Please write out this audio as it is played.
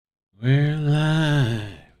We're live.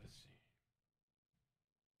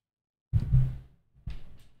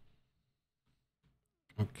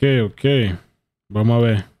 Okay. Vamos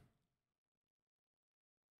a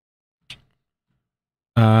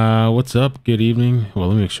ver. What's up? Good evening. Well,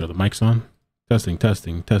 let me make sure the mic's on. Testing.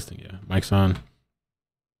 Yeah, mic's on.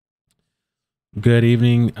 Good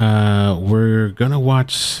evening. We're gonna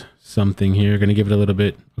watch something here. Gonna give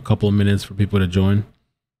it a couple of minutes for people to join.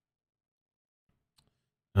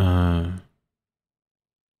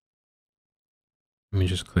 Let me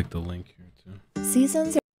just click the link here too.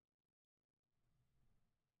 Seasons.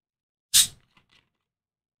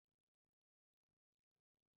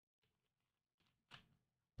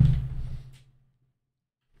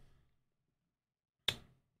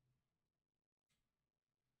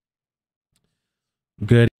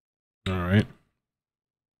 Good. All right.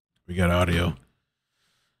 We got audio.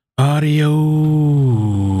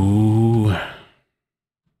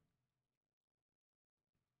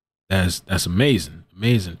 That's amazing.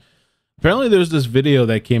 Apparently there's this video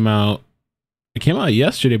that came out. It came out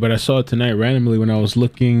yesterday, but I saw it tonight randomly when I was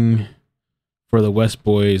looking for the West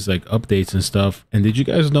Boys like updates and stuff. And did you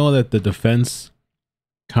guys know that the defense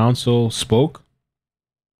counsel spoke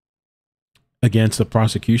against the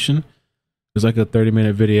prosecution? It was like a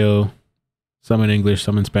 30-minute video, some in English,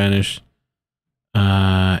 some in Spanish.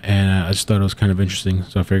 And I just thought it was kind of interesting.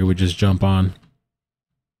 So I figured we'd just jump on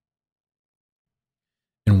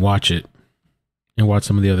and watch it and watch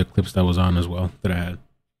some of the other clips that was on as well that I had.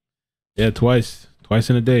 Yeah, twice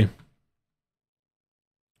in a day. I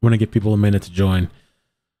want to give people a minute to join.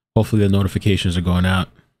 Hopefully the notifications are going out.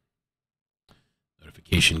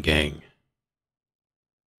 Notification gang.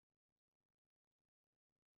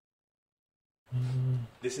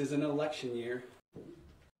 This is an election year.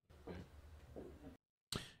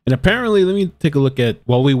 And apparently, let me take a look at,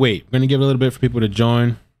 while we wait, we're going to give a little bit for people to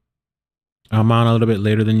join. I'm on a little bit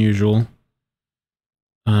later than usual.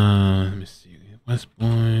 Let me see. West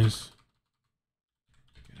Boys.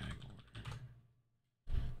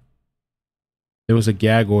 There was a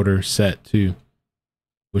gag order set too,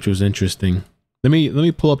 which was interesting. Let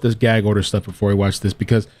me pull up this gag order stuff before we watch this,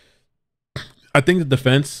 because I think the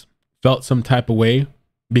defense felt some type of way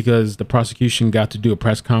because the prosecution got to do a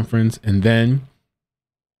press conference and then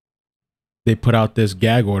they put out this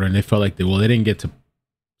gag order and they felt like they didn't get to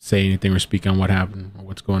say anything or speak on what happened or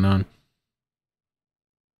what's going on.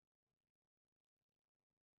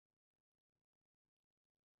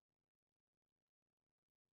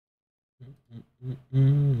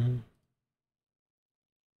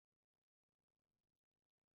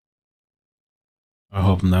 I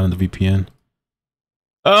hope I'm not on the VPN.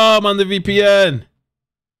 Oh, I'm on the VPN.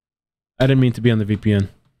 I didn't mean to be on the VPN.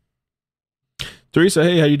 Teresa,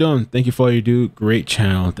 hey, how you doing? Thank you for all you do. Great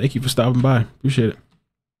channel. Thank you for stopping by. Appreciate it.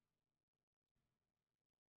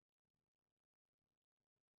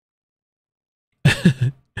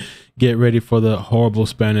 Get ready for the horrible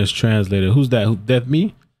Spanish translator. Who's that? That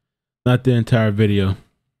me? Not the entire video.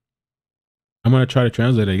 I'm going to try to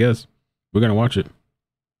translate it, I guess. We're going to watch it.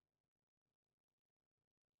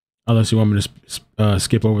 Unless you want me to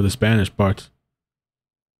skip over the Spanish parts.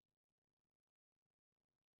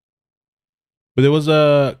 But there was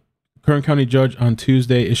a Kern County judge on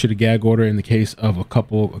Tuesday issued a gag order in the case of a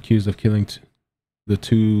couple accused of killing the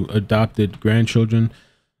two adopted grandchildren.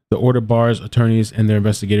 The order bars attorneys and their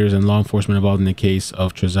investigators and law enforcement involved in the case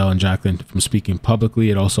of Trezell and Jacqueline from speaking publicly.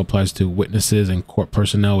 It also applies to witnesses and court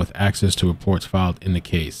personnel with access to reports filed in the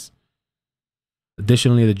case.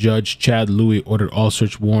 Additionally, the judge, Chad Louis, ordered all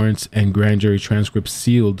search warrants and grand jury transcripts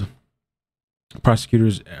sealed.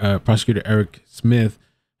 Prosecutor Eric Smith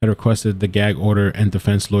had requested the gag order, and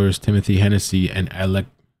defense lawyers Timothy Hennessy and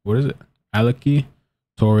iCkEdMeL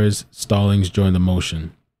Torres Stallings joined the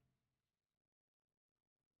motion.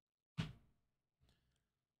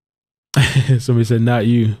 Somebody said, not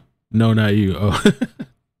you. No, not you. Oh,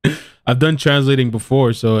 I've done translating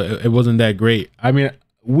before, so it wasn't that great. I mean,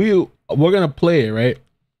 we're going to play it, right?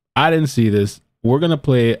 I didn't see this. We're going to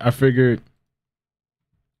play it. I figured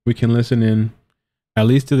we can listen in at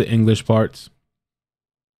least to the English parts.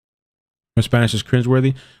 My Spanish is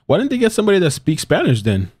cringeworthy. Why didn't they get somebody that speaks Spanish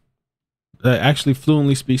then? That actually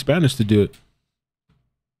fluently speaks Spanish to do it.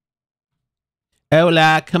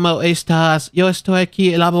 Hola, ¿cómo estás? Yo estoy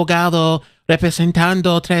aquí, el abogado,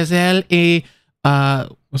 representando Trezell y...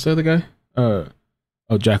 what's the other guy? Oh,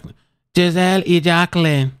 Jacqueline. Trezell y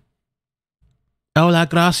Jacqueline. Hola,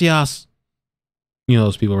 gracias. You know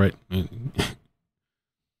those people, right?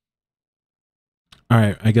 All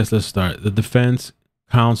right, I guess let's start. The defense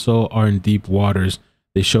counsel are in deep waters.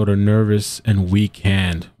 They showed a nervous and weak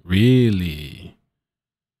hand. Really?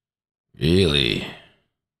 Really?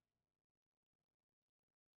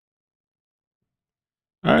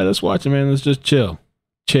 All right, let's watch it, man. Let's just chill.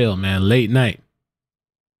 Chill, man. Late night.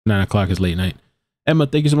 9 o'clock is late night. Emma,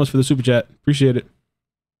 thank you so much for the super chat. Appreciate it.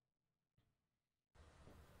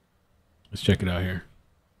 Let's check it out here.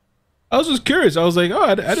 I was just curious. I was like, oh,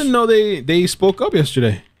 I didn't know they spoke up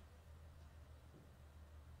yesterday.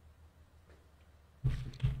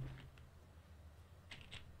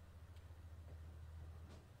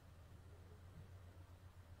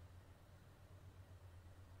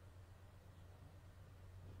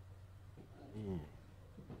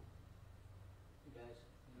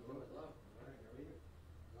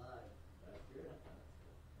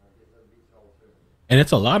 And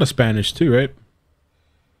it's a lot of Spanish too, right?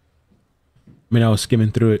 I mean, I was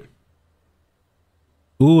skimming through it.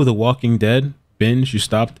 Ooh, The Walking Dead binge. You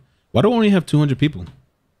stopped. Why do we only have 200 people?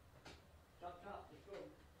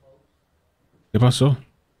 ¿Qué pasó?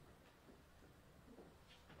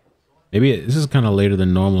 Maybe this is kind of later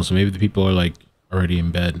than normal, so maybe the people are like already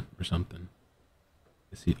in bed or something.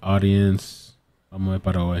 Let's see, audience. Vamos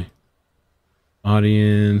para hoy.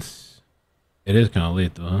 Audience. It is kind of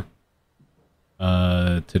late though, huh?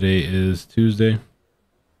 Today is Tuesday.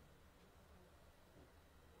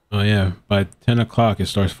 Oh yeah, by 10 o'clock it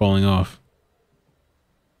starts falling off.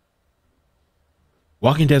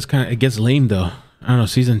 Walking Dead's it gets lame though. I don't know,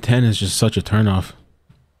 season 10 is just such a turnoff.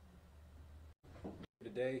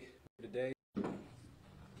 Today.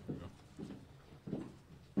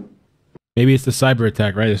 Maybe it's the cyber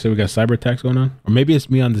attack, right? They say we got cyber attacks going on. Or maybe it's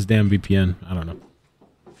me on this damn VPN. I don't know.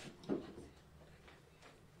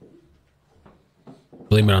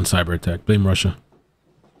 Blame it on cyber attack. Blame Russia.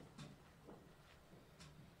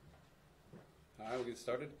 All right, we'll get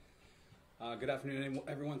started. Good afternoon,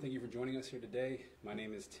 everyone. Thank you for joining us here today. My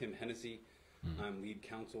name is Tim Hennessy. I'm lead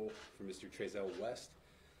counsel for Mr. Trezell West.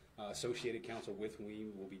 Associated counsel with me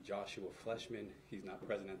will be Joshua Fleshman. He's not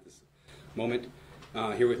present at this moment.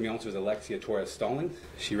 Here with me also is Alexia Torres-Stalling.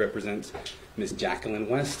 She represents Miss Jacqueline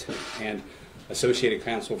West. And associated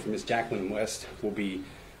counsel for Miss Jacqueline West will be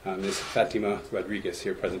Ms. Fatima Rodriguez,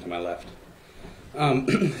 here present to my left.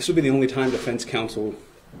 This will be the only time defense counsel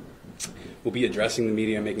will be addressing the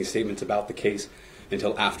media and making statements about the case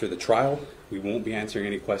until after the trial. We won't be answering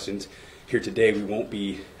any questions here today. We won't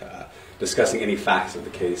be discussing any facts of the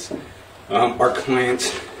case. Our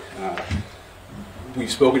clients, we've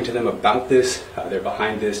spoken to them about this. They're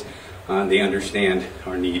behind this. They understand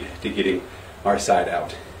our need to getting our side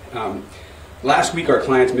out. Last week, our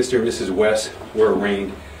clients, Mr. and Mrs. West, were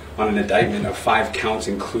arraigned on an indictment of 5 counts,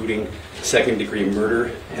 including second-degree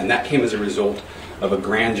murder, and that came as a result of a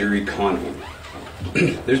grand jury convene.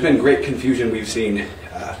 There's been great confusion we've seen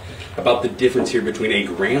about the difference here between a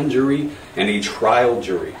grand jury and a trial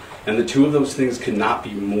jury, and the two of those things could not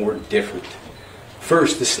be more different.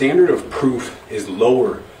 First, the standard of proof is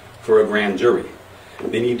lower for a grand jury.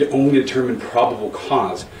 They need to only determine probable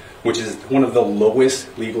cause, which is one of the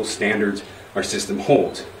lowest legal standards our system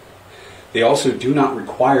holds. They also do not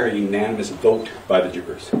require a unanimous vote by the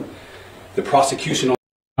jurors. The prosecution...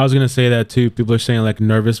 I was going to say that too. People are saying like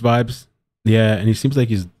nervous vibes. Yeah, and he seems like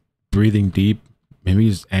he's breathing deep. Maybe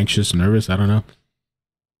he's anxious, nervous. I don't know.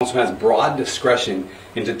 Also has broad discretion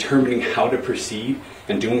in determining how to proceed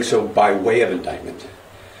and doing so by way of indictment.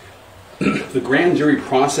 The grand jury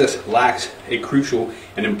process lacks a crucial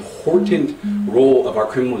and important role of our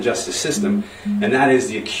criminal justice system, and that is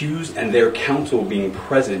the accused and their counsel being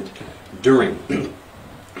present during.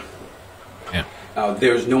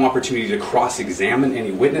 There's no opportunity to cross-examine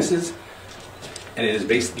any witnesses, and it is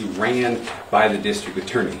basically ran by the district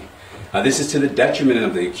attorney. This is to the detriment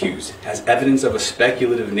of the accused, as evidence of a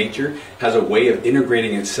speculative nature has a way of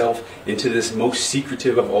integrating itself into this most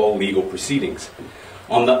secretive of all legal proceedings.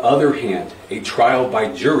 On the other hand, a trial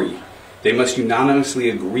by jury, they must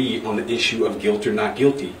unanimously agree on the issue of guilt or not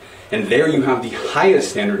guilty. And there you have the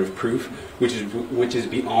highest standard of proof, which is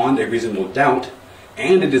beyond a reasonable doubt,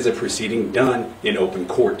 and it is a proceeding done in open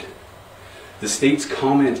court. The state's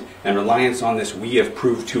comment and reliance on this "we have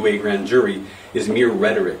proved to a grand jury" is mere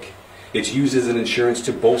rhetoric. It's used as an insurance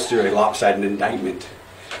to bolster a lopsided indictment.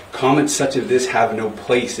 Comments such as this have no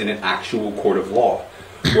place in an actual court of law,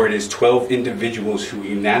 where it is 12 individuals who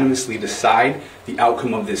unanimously decide the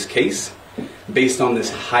outcome of this case based on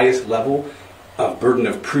this highest level of burden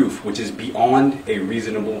of proof, which is beyond a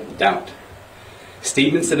reasonable doubt.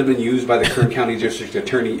 Statements that have been used by the Kern County District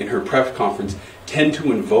Attorney in her press conference tend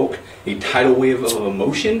to invoke a tidal wave of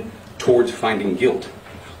emotion towards finding guilt,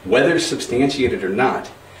 whether substantiated or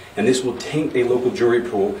not, and this will taint a local jury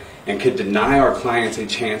pool and could deny our clients a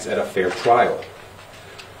chance at a fair trial.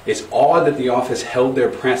 It's odd that the office held their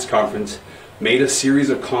press conference, made a series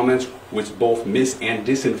of comments which both mis- and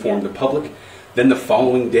disinformed the public, then the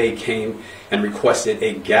following day came and requested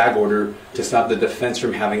a gag order to stop the defense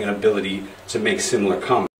from having an ability to make similar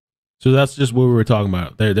comments. So that's just what we were talking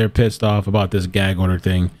about. They're pissed off about this gag order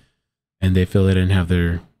thing, and they feel they didn't have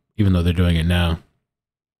their, even though they're doing it now.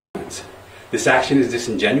 This action is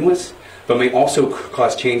disingenuous, but may also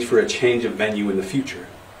cause change for a change of venue in the future.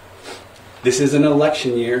 This is an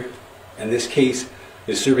election year, and this case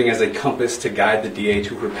is serving as a compass to guide the DA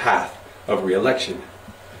to her path of re-election.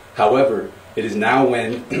 However, it is now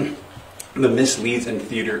when the misleads and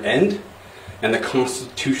theater end and the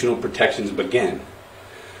constitutional protections begin.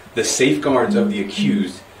 The safeguards of the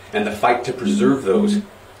accused and the fight to preserve those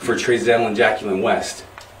for Trezell and Jacqueline West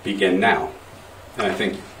begin now. And I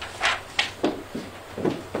thank you.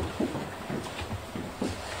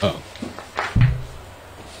 Oh.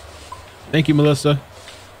 Thank you, Melissa.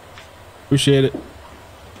 Appreciate it.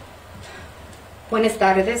 Buenas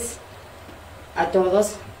tardes a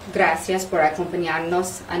todos. Gracias por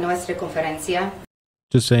acompañarnos a nuestra conferencia.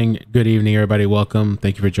 Just saying good evening, everybody. Welcome.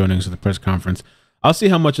 Thank you for joining us at the press conference. I'll see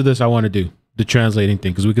how much of this I want to do, the translating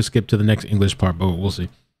thing, because we could skip to the next English part, but we'll see.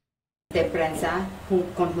 De prensa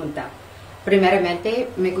conjunta. Primeramente,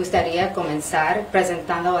 me gustaría comenzar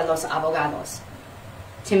presentando a los abogados.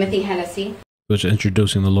 Timothy Hennessy, Which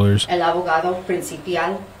introducing the lawyers. el abogado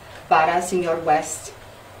principal para Señor West.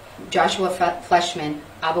 Joshua Fleshman,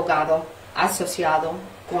 abogado asociado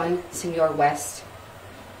con Señor West.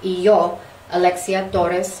 Y yo, Alexia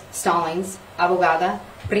Torres Stallings, abogada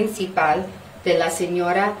principal de la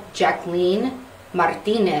señora Jacqueline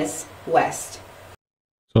Martinez West.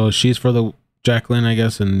 So she's for the Jacqueline, I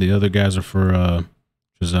guess, and the other guys are for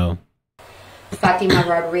Trezell. Fátima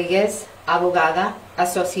Rodríguez, abogada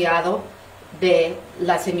asociado de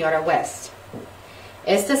la señora West.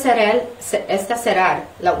 Esta será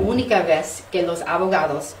la única vez que los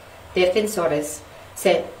abogados defensores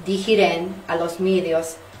se dirigen a los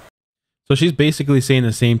medios. So she's basically saying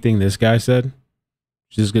the same thing this guy said.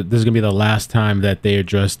 This is going to be the last time that they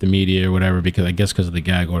address the media or whatever, because I guess because of the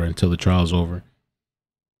gag order until the trial's over.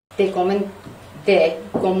 De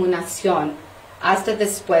comunicación hasta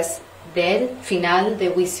después del final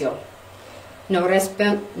del juicio. No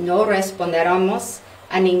responderemos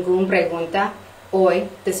a ninguna pregunta hoy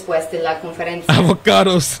después de la conferencia.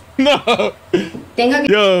 Avocados. No. Tengo que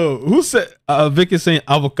Yo, who said Vic is saying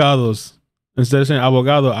avocados instead of saying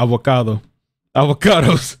abogado, avocado.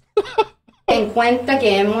 Avocados. en cuenta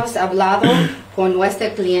que hemos hablado con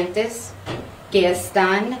nuestros clientes que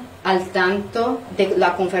están al tanto de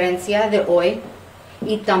la conferencia de hoy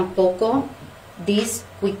y tampoco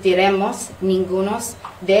discutiremos ninguno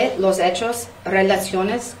de los hechos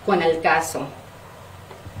relacionados con el caso.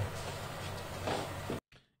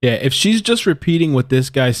 Yeah, if she's just repeating what this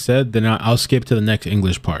guy said, then I'll skip to the next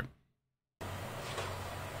English part.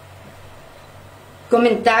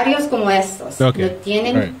 Comentarios como estos Okay. no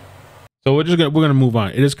tienen All right. So we're gonna move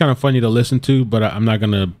on. It is kind of funny to listen to, but I'm not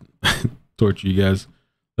gonna torture you guys.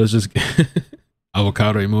 Let's just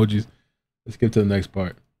avocado emojis. Let's skip to the next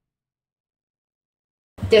part.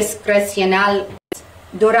 discrecional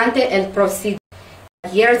durante el procedimiento.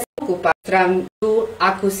 Ayer se ocupa tras su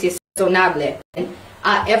acusación razonable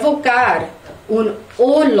a evocar un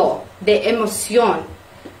ola de emoción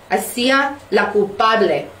hacia la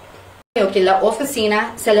culpable. Creo que la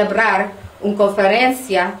oficina celebrar una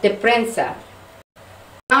conferencia de prensa.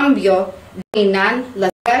 Cambio de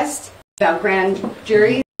las West about grand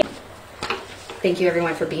juries. Thank you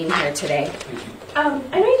everyone for being here today.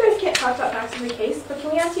 I know you guys can't talk about facts of the case, but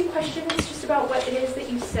can we ask you questions just about what it is that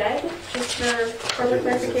you said, just for further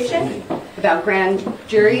clarification? About grand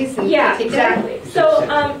juries and Yeah, exactly. So,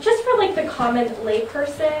 just for like the common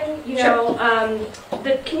layperson, you know,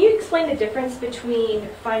 can you explain the difference between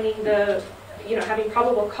finding having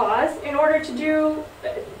probable cause in order to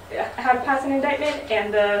pass an indictment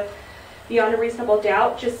and the beyond a reasonable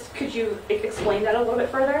doubt? Just could you explain that a little bit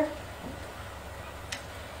further?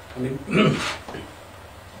 I mean,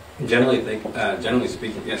 generally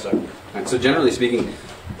speaking, yes, sir. Right, so generally speaking,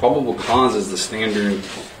 probable cause is the standard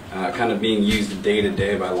kind of being used day to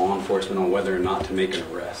day by law enforcement on whether or not to make an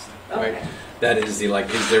arrest. Right? Okay. That is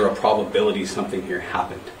is there a probability something here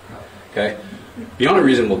happened? Okay. Beyond a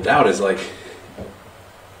reasonable doubt is like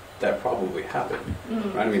that probably happened.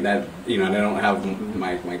 Mm-hmm. Right? I mean that I don't have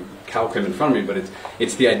my calculator in front of me, but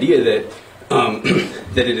it's the idea that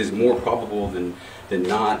that it is more probable than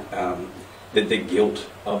not that the guilt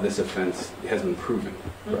of this offense has been proven,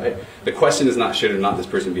 right? The question is not should or not this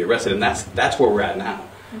person be arrested, and that's where we're at now.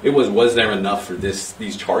 It was there enough for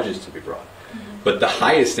these charges to be brought? But the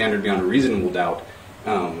highest standard beyond a reasonable doubt,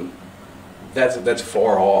 that's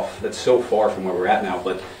far off. That's so far from where we're at now.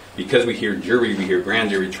 But because we hear jury, we hear grand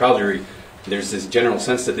jury, trial jury, there's this general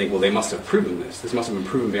sense to think, well, they must have proven this. This must have been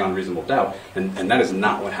proven beyond reasonable doubt. And that is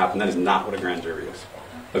not what happened. That is not what a grand jury is.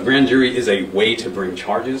 A grand jury is a way to bring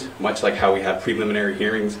charges, much like how we have preliminary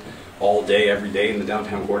hearings all day, every day in the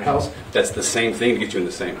downtown courthouse. That's the same thing to get you in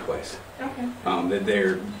the same place. Okay.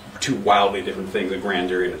 They're two wildly different things, a grand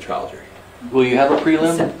jury and a trial jury. Will you have a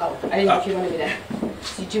prelim? I didn't know if you wanted me to.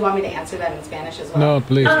 Did you want me to answer that in Spanish as well? No,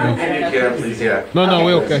 please. No, Please, yeah. no,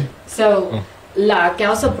 we're okay. So, la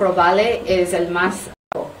causa probable es el más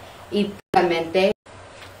alto y probablemente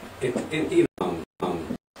Still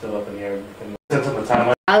up in the air. Sense of the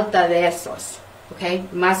timeline. alta de esos,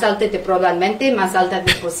 ¿ok? Más alta de probablemente, más alta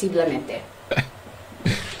de posiblemente.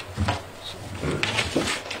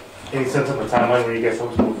 Any sense of the timeline when you guys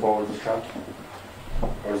hope to move forward with this trial?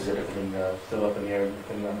 Or is it everything still up in the air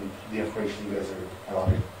depending on the information you guys are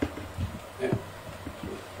allowing?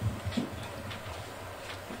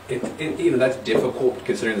 That's difficult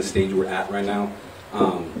considering the stage we're at right now,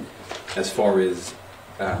 as far as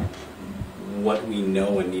what we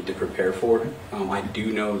know and need to prepare for. I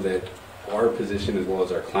do know that our position, as well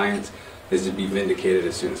as our clients, is to be vindicated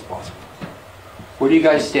as soon as possible. Where do you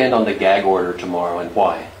guys stand on the gag order tomorrow and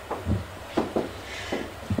why?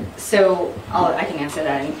 So I can answer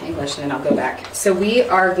that in English and then I'll go back. So we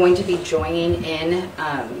are going to be joining in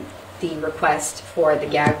the request for the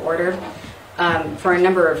gag order for a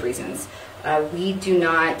number of reasons. We do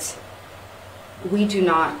not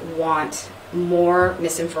want more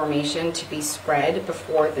misinformation to be spread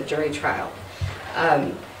before the jury trial.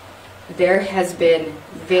 There has been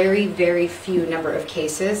very, very few number of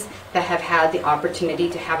cases that have had the opportunity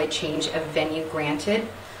to have a change of venue granted.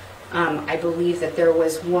 I believe that there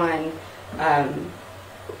was one,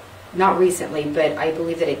 not recently, but I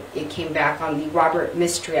believe that it came back on the Robert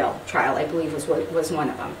Mistrial trial, I believe was one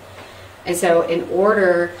of them. And so in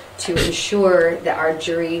order to ensure that our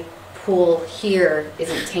jury pool here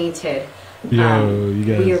isn't tainted, we are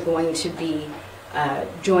going to be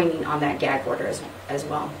joining on that gag order as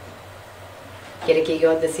well. ¿Quiere que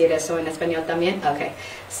yo decir eso en español también? Okay.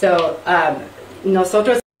 So,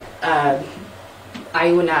 nosotros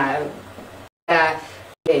hay una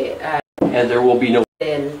And there will be no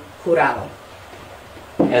del jurado.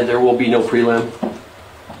 And there will be no prelim?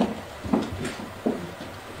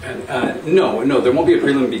 No, there won't be a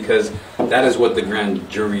prelim because that is what the grand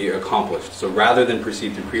jury accomplished. So rather than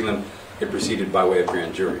proceed through prelim, it proceeded by way of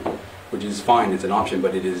grand jury, which is fine, it's an option,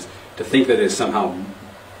 but it is to think that it is somehow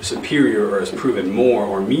superior or has proven more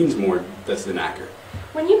or means more, that's inaccurate.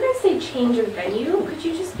 When you guys say change of venue, could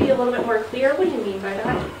you just be a little bit more clear? What do you mean by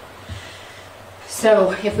that?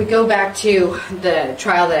 So if we go back to the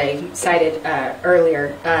trial that I cited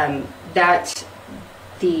earlier, that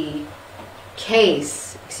the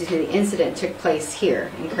incident took place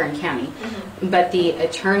here in Kern County, but the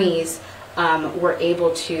attorneys were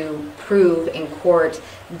able to prove in court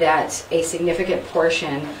that a significant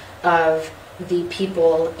portion of the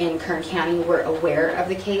people in Kern County were aware of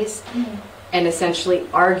the case and essentially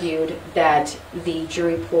argued that the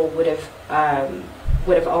jury pool would have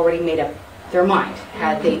already made up their mind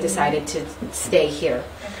had they decided to stay here.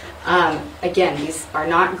 Again, these are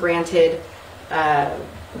not granted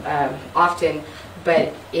often,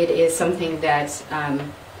 but it is something that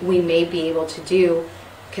we may be able to do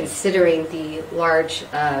considering the large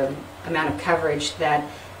amount of coverage that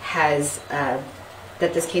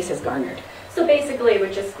this case has garnered. So basically it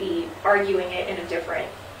would just be arguing it in a different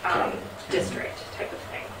district type of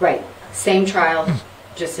thing. Right. Same trial,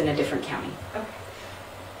 just in a different county. Okay.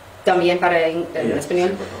 También para en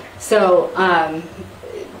español. So,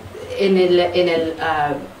 en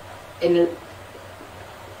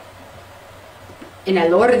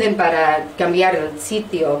el orden para cambiar el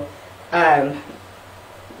sitio,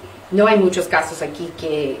 no hay muchos casos aquí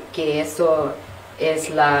que eso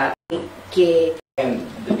es que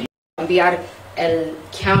cambiar el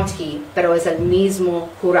county, pero es el mismo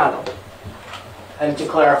jurado. And to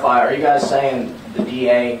clarify, are you guys saying the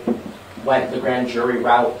DA went the grand jury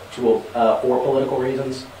route for political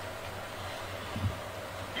reasons?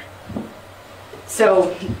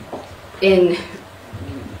 So, in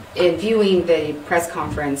viewing the press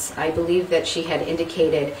conference, I believe that she had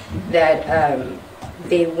indicated that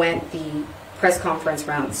they went the press conference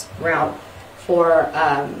route for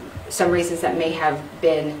some reasons that may have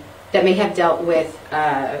dealt with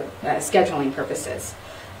scheduling purposes.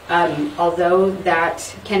 Although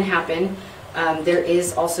that can happen, there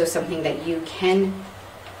is also something that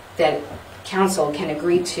counsel can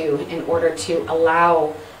agree to in order to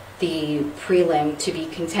allow the prelim to be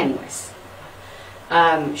continuous.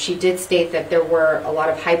 She did state that there were a lot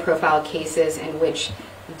of high-profile cases in which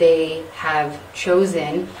they have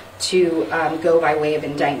chosen to go by way of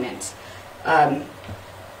indictment.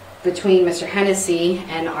 Between Mr. Hennessy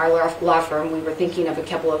and our law firm, we were thinking of a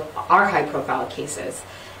couple of our high-profile cases,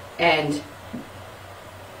 and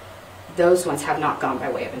those ones have not gone by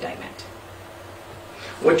way of indictment.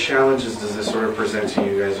 What challenges does this sort of present to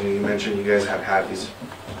you guys? You mentioned you guys have had these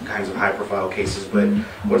kinds of high-profile cases, but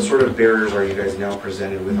what sort of barriers are you guys now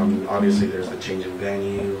presented with? I mean, obviously there's the change in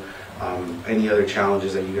venue. Any other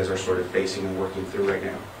challenges that you guys are sort of facing and working through right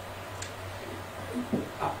now?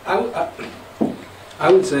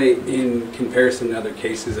 I would say in comparison to other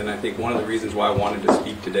cases, and I think one of the reasons why I wanted to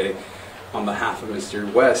speak today on behalf of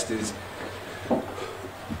Mr. West is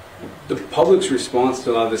the public's response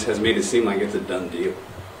to a lot of this has made it seem like it's a done deal.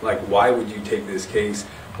 Like, why would you take this case?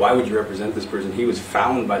 Why would you represent this person? He was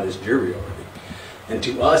found by this jury already. And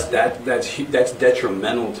to us, that's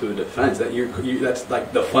detrimental to a defense. That's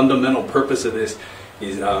like the fundamental purpose of this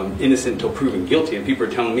is innocent until proven guilty. And people are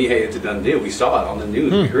telling me, hey, it's a done deal. We saw it on the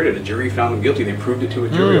news. We heard it. A jury found him guilty. They proved it to a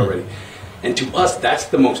jury already. And to us, that's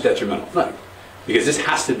the most detrimental thing. Because this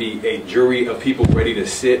has to be a jury of people ready to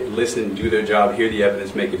sit, listen, do their job, hear the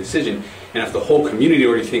evidence, make a decision. And if the whole community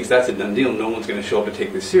already thinks that's a done deal, no one's going to show up to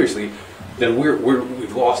take this seriously, then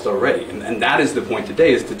we've lost already. And that is the point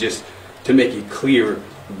today, is to make it clear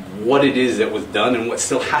what it is that was done and what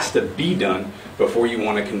still has to be done before you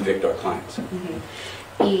want to convict our clients.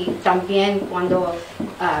 Y también cuando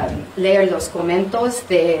leer los comentarios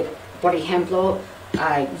de, por ejemplo,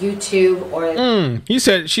 YouTube or...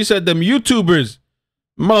 She said them YouTubers.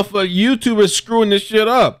 Motherfucker, YouTubers screwing this shit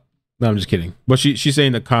up. No, I'm just kidding. But she's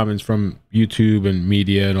saying the comments from YouTube and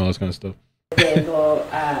media and all this kind of stuff.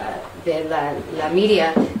 De la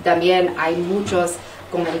media, también hay muchos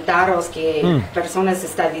comentarios que personas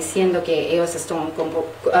están diciendo que ellos están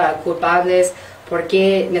culpables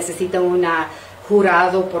porque necesitan un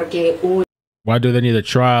jurado, porque un... Why do they need a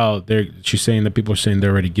trial? She's saying that people are saying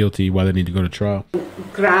they're already guilty. Why they need to go to trial?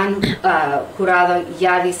 Gran jurado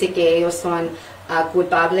ya dice que ellos son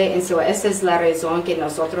culpables. And so esa es la razón que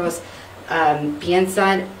nosotros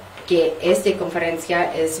piensan que esta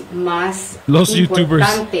conferencia es más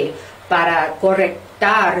importante para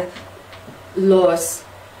correctar los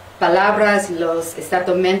palabras, los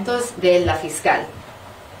estatutos de la fiscal.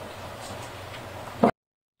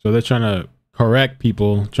 So they're trying to correct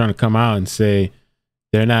people, trying to come out and say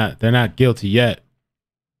they're not guilty yet.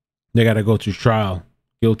 They got to go through trial.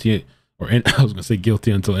 Guilty, or I was gonna say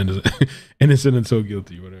guilty until innocent, innocent until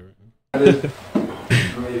guilty, whatever.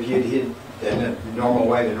 If you did the normal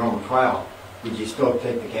way, the normal trial, would you still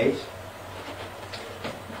take the case?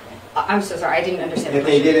 I'm so sorry, I didn't understand. If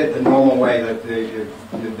they did it the normal way, that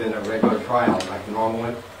than a regular trial, like the normal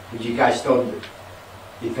one, would you guys still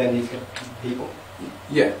defend these people?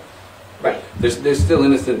 Yeah. Right. There's still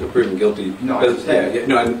innocent until proven guilty. No, I understand. Yeah,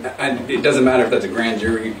 no, and it doesn't matter if that's a grand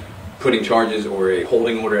jury putting charges or a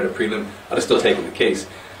holding order at a prelim. I'd have still taken the case.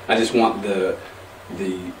 I just want the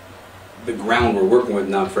ground we're working with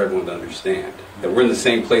not for everyone to understand that we're in the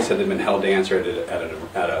same place that they've been held to answer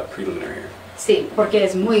at a preliminary hearing. Sí, porque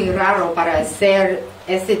es muy raro para hacer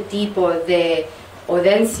este tipo de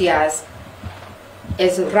audiencias.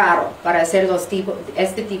 Es raro para hacer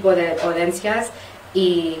este tipo de audiencias.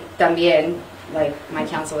 Y también, like my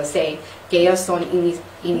counsel is saying, que ellos son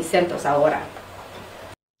inocentes ahora.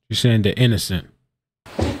 You're saying they're innocent.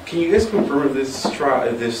 Can you guys confirm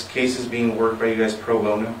if this case is being worked by you guys pro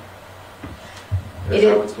bono? Is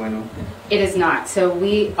that what's going on? It is not. So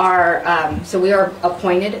we are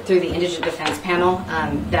appointed through the Indigent Defense Panel.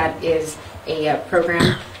 That is a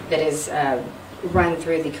program that is run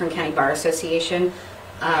through the Kern County Bar Association.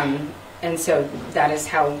 And so that is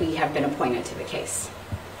how we have been appointed to the case.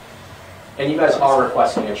 And you guys are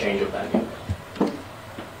requesting a change of venue?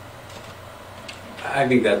 I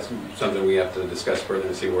think that's something we have to discuss further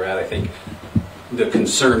and see where we're at. I think the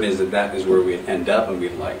concern is that is where we end up, and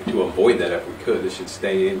we'd like to avoid that if we could. It should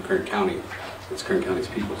stay in Kern County. It's Kern County's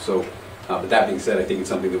people. So, but that being said, I think it's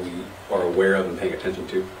something that we are aware of and paying attention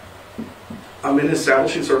to. In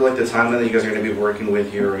establishing sort of like the timeline that you guys are going to be working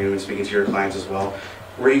with here, and speaking to your clients as well,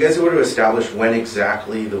 were you guys able to establish when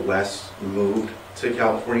exactly the West moved to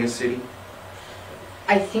California City?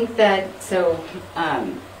 I think that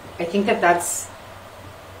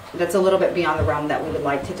that's a little bit beyond the realm that we would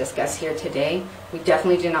like to discuss here today. We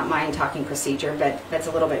definitely do not mind talking procedure, but that's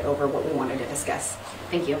a little bit over what we wanted to discuss.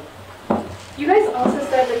 Thank you. You guys also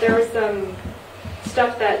said that there was some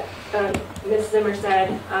stuff that Ms. Zimmer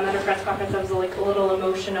said at her press conference that was like a little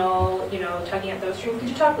emotional, tugging at those strings. Could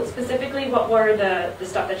you talk specifically what were the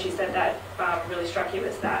stuff that she said that really struck you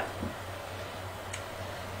as that?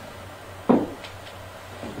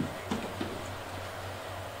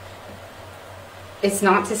 It's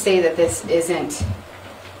not to say that this is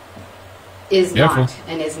Careful. not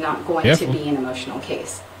and is not going Careful. to be an emotional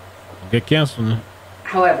case. Get canceled now.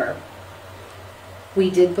 However,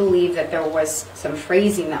 we did believe that there was some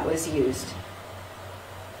phrasing that was used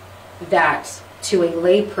that to a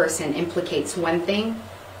lay person implicates one thing,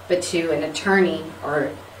 but to an attorney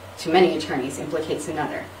or to many attorneys implicates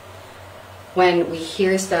another. When we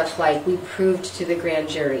hear stuff like, we proved to the grand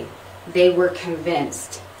jury, they were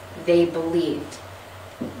convinced, they believed,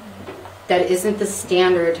 that isn't the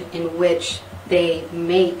standard in which they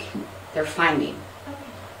make their finding.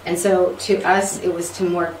 And so to us, it was to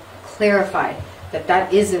more clarify that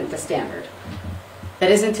that isn't the standard.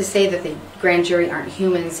 That isn't to say that the grand jury aren't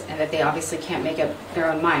humans and that they obviously can't make up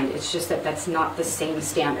their own mind. It's just that that's not the same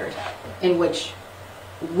standard in which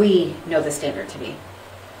we know the standard to be.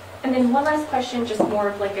 And then one last question, just more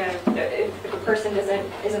of like if a person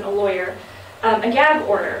isn't a lawyer. A gag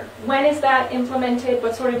order, when is that implemented?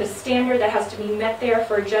 What's sort of the standard that has to be met there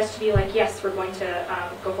for a judge to be like, yes, we're going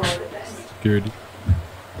to go forward with this? Security.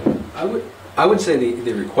 I would say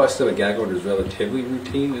the request of a gag order is relatively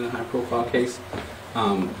routine in a high-profile case.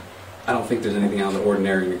 I don't think there's anything out of the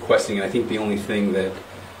ordinary in requesting it. I think the only thing that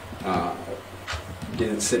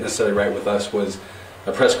didn't sit necessarily right with us was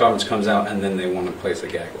a press conference comes out and then they want to place a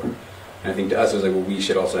gag order. And I think to us it was like, well, we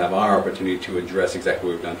should also have our opportunity to address exactly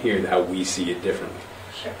what we've done here, how we see it differently.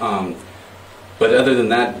 Sure. But other than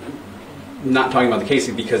that, not talking about the case,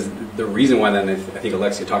 because the reason why that, and I think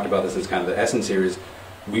Alexia talked about this as kind of the essence here, is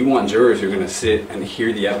we want jurors who are going to sit and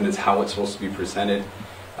hear the evidence, how it's supposed to be presented,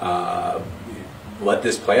 let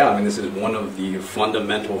this play out. I mean, this is one of the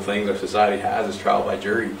fundamental things our society has, is trial by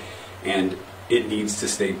jury, and it needs to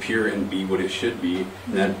stay pure and be what it should be,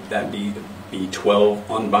 and that be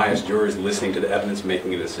 12 unbiased jurors listening to the evidence,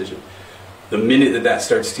 making a decision. The minute that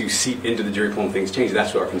starts to seep into the jury pool and things change,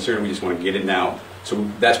 that's what our concern. We just want to get it now. So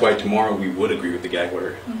that's why tomorrow we would agree with the gag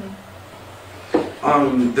order.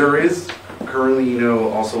 Mm-hmm. There is currently,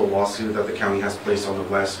 also a lawsuit that the county has placed on the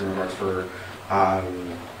West in regards for.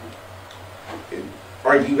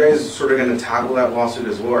 Are you guys sort of going to tackle that lawsuit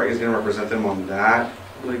as well? Are you guys going to represent them on that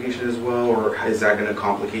litigation as well, or is that going to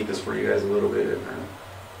complicate this for you guys a little bit?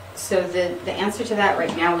 So the answer to that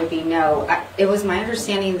right now would be no. It was my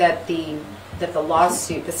understanding that the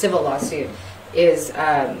lawsuit, the civil lawsuit, is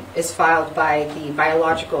filed by the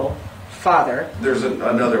biological father. There's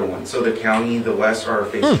another one. So the county, the West, are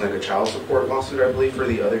facing like a child support lawsuit, I believe, for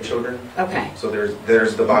the other children. Okay. So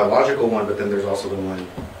there's the biological one, but then there's also the one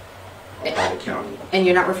by the county. And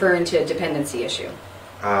you're not referring to a dependency issue?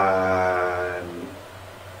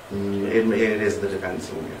 It is the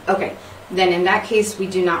dependency one. Yeah. Okay. Then in that case, we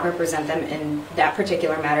do not represent them in that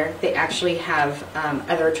particular matter. They actually have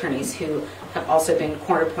other attorneys who have also been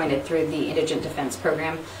court-appointed through the Indigent Defense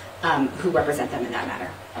Program who represent them in that matter.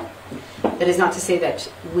 That is not to say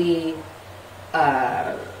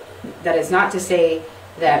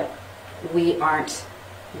that we aren't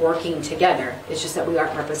working together. It's just that we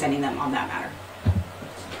aren't representing them on that matter.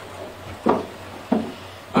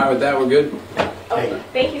 All right, with that, we're good. Okay,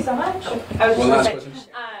 thank you so much. One last question.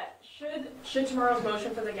 Should tomorrow's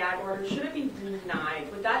motion for the gag order, should it be denied?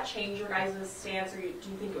 Would that change your guys' stance, or do you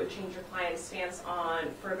think it would change your client's stance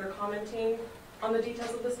on further commenting on the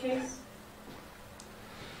details of this case?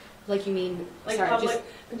 Like you mean, like sorry, public,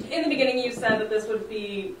 in the beginning you said that this would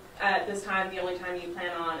be, at this time, the only time you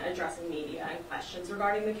plan on addressing media and questions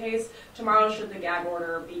regarding the case. Tomorrow, should the gag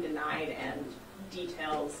order be denied and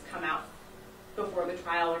details come out before the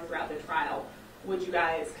trial or throughout the trial, would you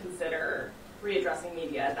guys consider readdressing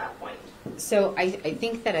media at that point? So I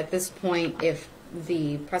think that at this point, if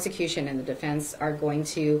the prosecution and the defense are going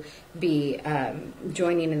to be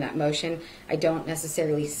joining in that motion, I don't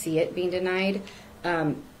necessarily see it being denied.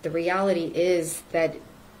 The reality is that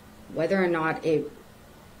whether or not it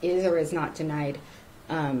is or is not denied,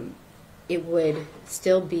 it would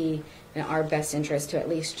still be in our best interest to at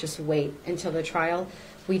least just wait until the trial.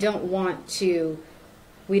 We don't want to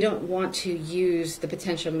use the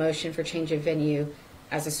potential motion for change of venue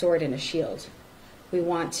as a sword and a shield. We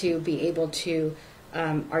want to be able to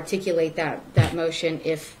articulate that motion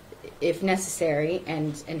if necessary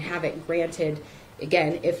and have it granted,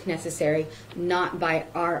 again, if necessary, not by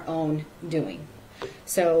our own doing.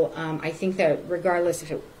 So I think that regardless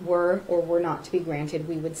if it were or were not to be granted,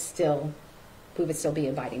 we would still be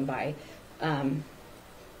abiding by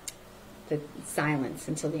the silence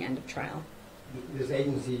until the end of trial. This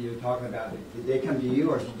agency you're talking about, did they come to you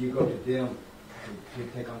or did you go to them to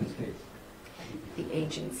take on this case? The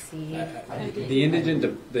agency. The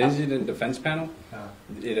indigent defense panel,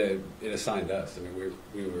 it assigned us. I mean,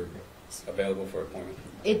 we were available for appointment.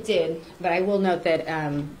 It did, but I will note that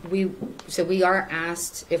we are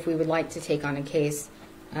asked if we would like to take on a case,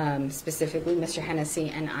 specifically Mr. Hennessy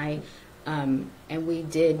and I, and we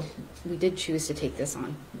did choose to take this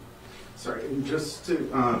on. Sorry, and just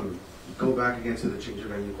to go back again to the change of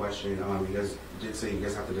venue question, you guys did say you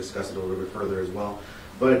guys have to discuss it a little bit further as well.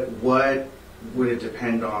 But what would it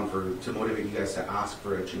depend on to motivate you guys to ask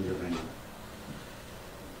for a change of venue?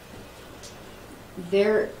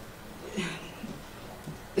 There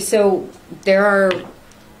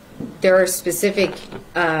are specific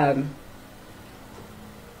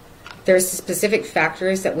specific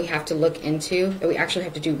factors that we have to look into, that we actually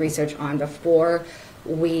have to do research on before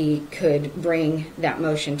we could bring that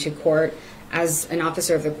motion to court. As an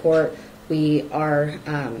officer of the court, we are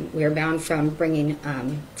bound from bringing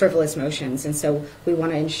frivolous motions, and so we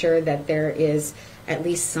want to ensure that there is at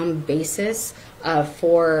least some basis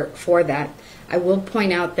for that. I will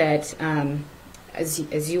point out that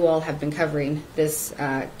as you all have been covering this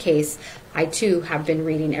case, I too have been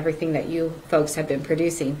reading everything that you folks have been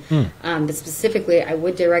producing. But specifically, I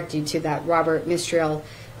would direct you to that Robert Mistrial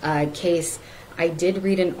case. I did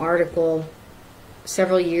read an article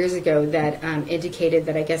several years ago that indicated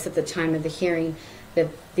that I guess at the time of the hearing that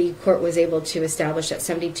the court was able to establish that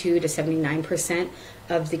 72 to 79%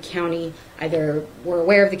 of the county either were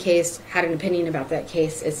aware of the case, had an opinion about that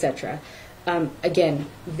case, etc. Again,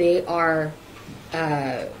 these are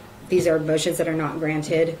motions that are not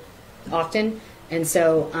granted often, and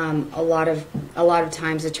so a lot of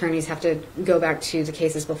times attorneys have to go back to the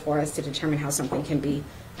cases before us to determine how something can be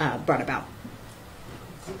brought about.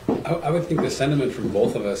 I would think the sentiment from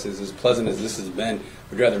both of us is, as pleasant as this has been,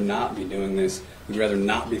 we'd rather not be doing this. We'd rather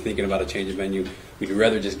not be thinking about a change of venue. We'd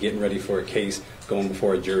rather just getting ready for a case, going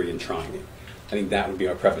before a jury and trying it. I think that would be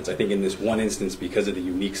our preference. I think in this one instance, because of the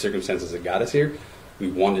unique circumstances that got us here, we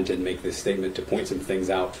wanted to make this statement to point some things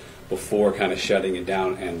out before kind of shutting it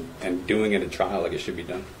down and doing it at trial like it should be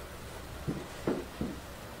done.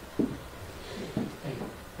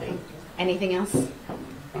 Anything else?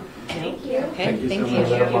 Thank you. Okay, thank you.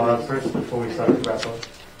 First, before we start the wrap up.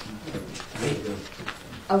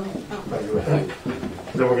 Okay.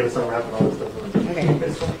 Then we're going to start wrapping all this stuff up. Okay.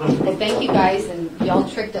 Well, thank you guys, and y'all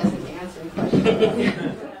tricked us into answering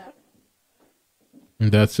questions.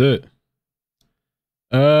 And that's it.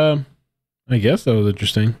 I guess that was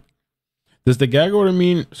interesting. Does the gag order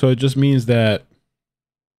mean, so it just means that,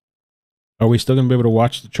 are we still going to be able to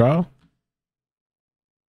watch the trial?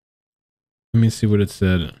 Let me see what it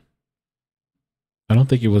said. I don't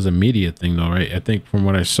think it was a media thing though, right? I think from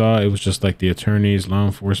what I saw, it was just like the attorneys, law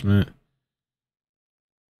enforcement.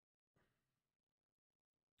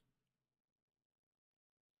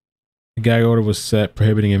 The gag order was set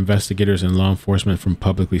prohibiting investigators and law enforcement from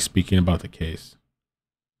publicly speaking about the case.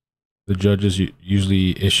 The judges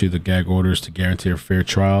usually issue the gag orders to guarantee a fair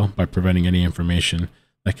trial by preventing any information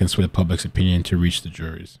that can sway the public's opinion to reach the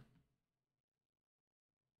juries.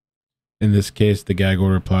 In this case, the gag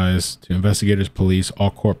order applies to investigators, police,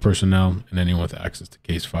 all court personnel, and anyone with access to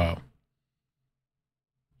case file.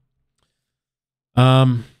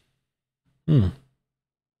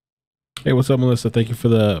 Hey, what's up, Melissa? Thank you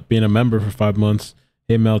for being a member for 5 months.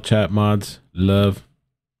 Hey, Mel, chat mods, love.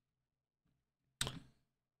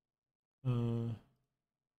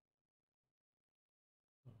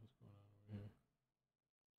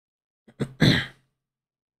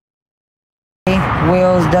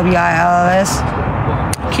 Wills, W-I-L-L-S.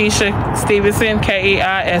 Keisha Stevenson,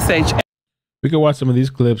 K-E-I-S-H. We could watch some of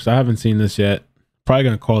these clips. I haven't seen this yet. Probably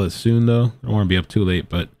going to call it soon, though. I don't want to be up too late,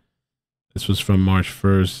 but this was from March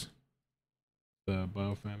 1st. The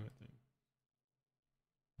biofamily thing.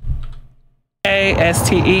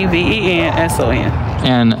 A-S-T-E-V-E-N-S-O-N.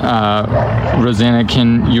 And Rosanna,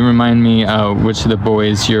 can you remind me which of the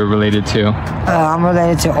boys you're related to? I'm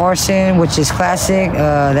related to Orson, which is classic.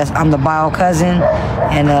 I'm the bio cousin,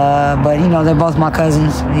 and but you know they're both my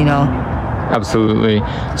cousins. You know. Absolutely.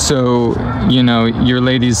 So, you know, your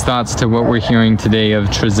lady's thoughts to what we're hearing today of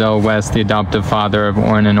Trezell West, the adoptive father of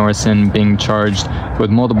Orrin and Orson, being charged with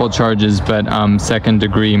multiple charges, but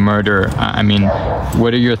second-degree murder. I mean,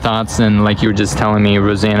 what are your thoughts? And like you were just telling me,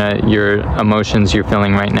 Rosanna, your emotions you're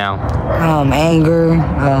feeling right now? Anger,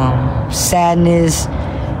 sadness,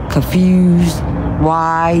 confused.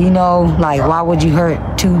 Why, you know, like, why would you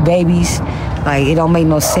hurt two babies? Like, it don't make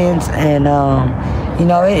no sense. And you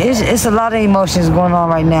know, it's a lot of emotions going on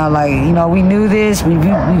right now. Like, you know, we knew this, we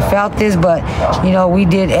felt this, but, you know, we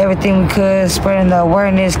did everything we could, spreading the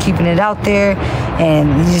awareness, keeping it out there,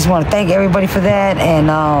 and we just want to thank everybody for that, and,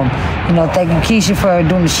 you know, thank you, Keisha, for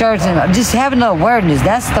doing the shirts, and just having the awareness.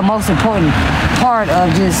 That's the most important part of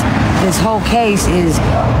just this whole case is,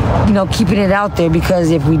 you know, keeping it out there,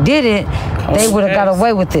 because if we didn't, they would have got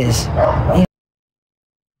away with this.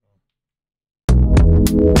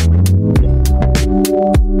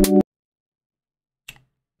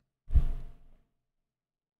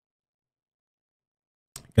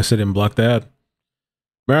 Guess I didn't block that.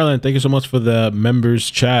 Marilyn, thank you so much for the members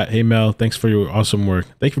chat. Hey Mel, thanks for your awesome work.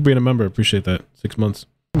 Thank you for being a member. Appreciate that. 6 months.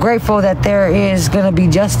 Grateful that there is going to be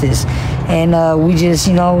justice, and we just,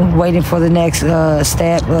 you know, waiting for the next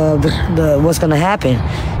step of what's going to happen,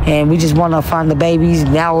 and we just want to find the babies.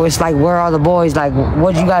 Now it's like, where are the boys? Like,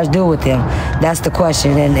 what did you guys do with them? That's the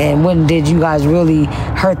question. And when did you guys really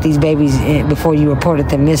hurt these babies before you reported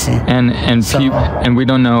them missing? And we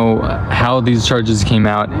don't know how these charges came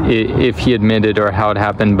out, if he admitted or how it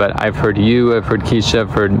happened, but I've heard you, I've heard Keisha,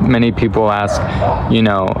 I've heard many people ask, you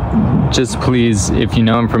know, just please, if you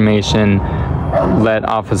know information, let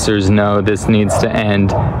officers know this needs to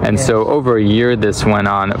end. And so over a year this went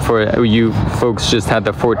on. For you folks just had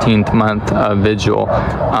the 14th month vigil.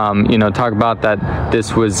 You know, talk about that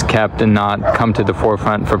this was kept and not come to the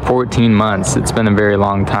forefront for 14 months. It's been a very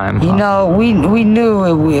long time. You know, we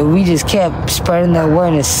knew we just kept spreading the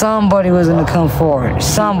awareness. Somebody was going to come forward.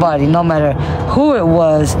 Somebody, no matter who it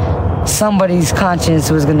was, somebody's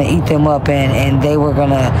conscience was going to eat them up, and they were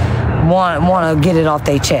going to want to get it off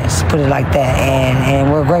their chest, put it like that,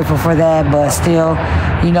 and we're grateful for that. But still,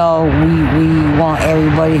 you know, we want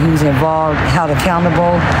everybody who's involved held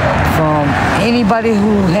accountable, from anybody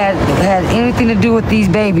who had anything to do with these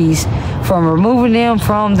babies, from removing them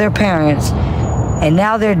from their parents, and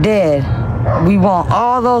now they're dead. We want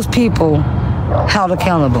all those people held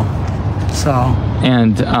accountable. So.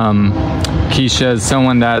 And Keisha is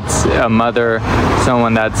someone that's a mother,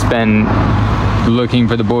 someone that's been looking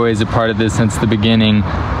for the boys, a part of this since the beginning.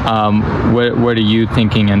 What are you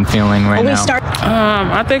thinking and feeling right now?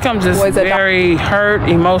 I think I'm just very hurt,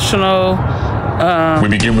 emotional. We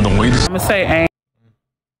begin with the ladies. I'm gonna say angry.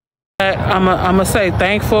 I'm gonna say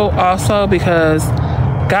thankful also, because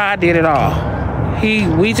God did it all.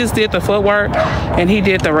 We just did the footwork and he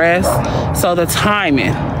did the rest. So the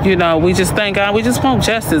timing, you know, we just thank God. We just want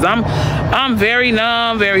justice. I'm very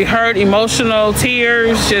numb, very hurt, emotional,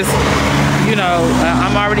 tears, just, you know,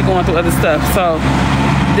 I'm already going through other stuff. So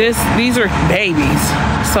these are babies.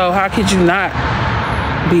 So how could you not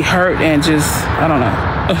be hurt and just, I don't know.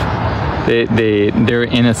 They're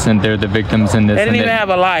innocent. They're the victims in this. They didn't even have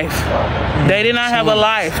a life. They did not have a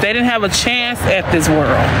life. They didn't have a chance at this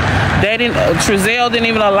world. They didn't. Trezell didn't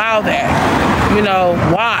even allow that. You know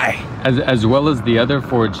why? As well as the other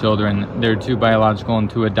 4 children, there are 2 biological and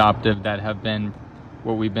 2 adoptive that have been,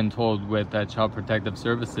 what we've been told, with Child Protective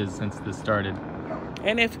Services since this started.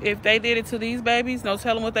 And if they did it to these babies, no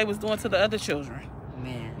telling what they was doing to the other children.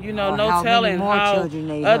 Man. You know, no telling how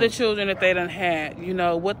other children that they done had, you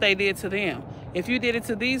know, what they did to them. If you did it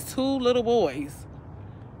to these 2 little boys,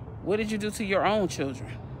 what did you do to your own children?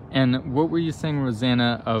 And what were you saying,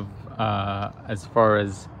 Rosanna, of as far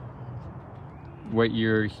as what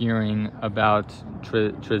you're hearing about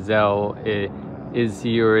Trezell? Is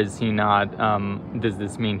he or is he not? Does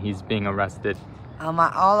this mean he's being arrested?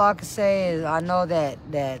 All I can say is I know that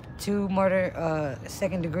 2 murder,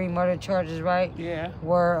 second-degree murder charges, right? Yeah.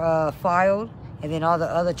 Were filed, and then all the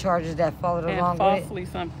other charges that followed along with it. Falsely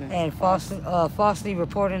something. And falsely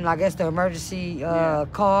reporting, I guess, the emergency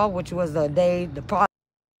call, which was the day the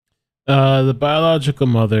biological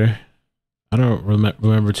mother, I don't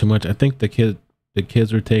remember too much. I think the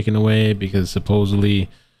kids were taken away because supposedly,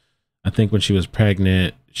 I think when she was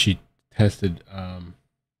pregnant, she tested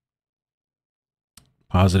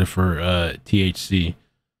positive for THC.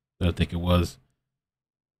 I think it was.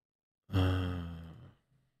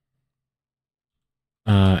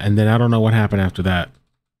 And then I don't know what happened after that.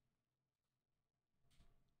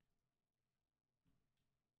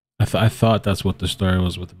 I thought that's what the story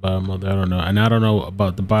was with the bio mother. I don't know, and I don't know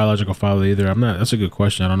about the biological father either. I'm not. That's a good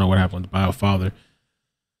question. I don't know what happened with the bio father.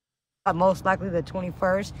 Most likely the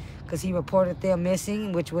 21st, because he reported them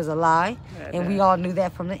missing, which was a lie, and we all knew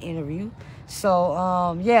that from the interview.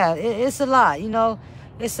 So yeah, it's a lot. You know,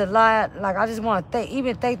 it's a lot. Like, I just want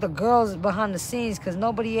to thank the girls behind the scenes, because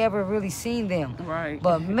nobody ever really seen them. Right.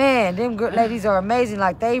 But man, them ladies are amazing.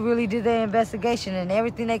 Like, they really did their investigation, and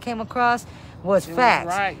everything they came across was facts.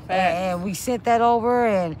 Right, facts. And we sent that over,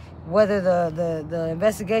 and whether the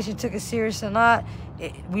investigation took it serious or not,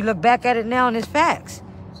 we look back at it now and it's facts.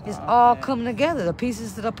 It's all coming together. The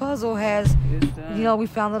pieces to the puzzle has, you know, we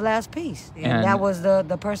found the last piece. And that was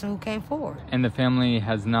the person who came forward. And the family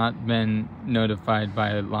has not been notified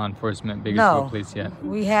by law enforcement, Bakersfield Police yet?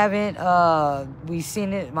 We haven't. We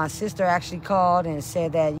seen it. My sister actually called and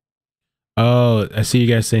said that. Oh, I see you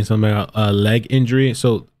guys saying something about a leg injury.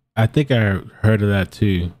 So I think I heard of that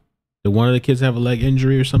too. Did one of the kids have a leg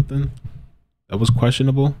injury or something? That was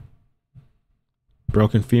questionable.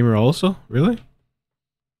 Broken femur also? Really?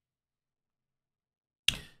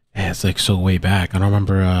 Yeah, it's like so way back. I don't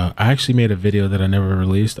remember. I actually made a video that I never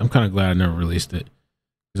released. I'm kind of glad I never released it.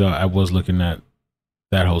 Because I was looking at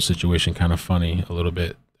that whole situation kind of funny a little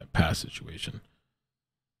bit. That past situation.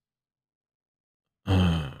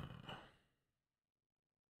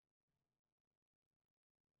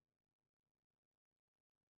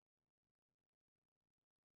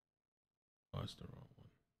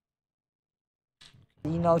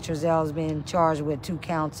 You know, Trezell's been charged with 2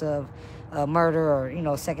 counts of murder or, you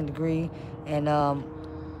know, 2nd degree. And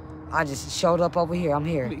I just showed up over here. I'm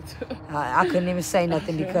here. I couldn't even say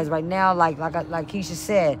nothing because right now, like Keisha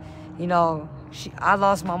said, you know, I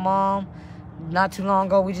lost my mom not too long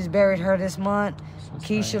ago. We just buried her this month.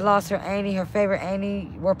 Keisha lost her auntie, her favorite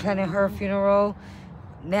auntie. We're planning her funeral.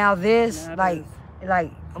 Now this, like, I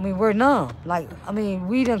mean, we're numb. Like, I mean,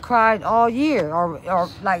 we done cried all year or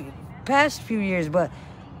like past few years, but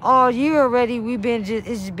all year already we've been it's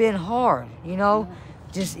just been hard, you know.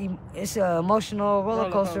 Just it's an emotional roller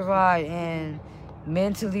coaster ride, and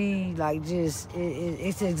mentally, like, just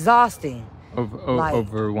it's exhausting. Like,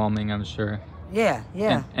 overwhelming, I'm sure. Yeah,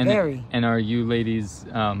 and very. And are you ladies,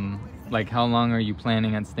 like, how long are you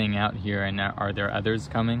planning on staying out here, and are there others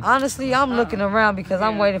coming? Honestly, I'm looking around because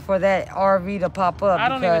I'm waiting for that RV to pop up. I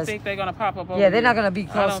don't even think they're gonna pop up over they're not gonna be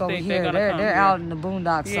close over here. They're out in the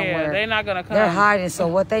boondocks somewhere. They're not gonna come. They're hiding. So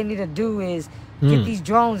what they need to do is get these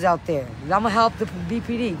drones out there. I'm gonna help the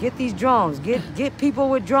BPD. Get these drones. Get people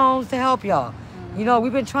with drones to help y'all. You know,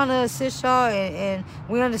 we've been trying to assist y'all, and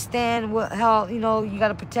we understand how, you know, you got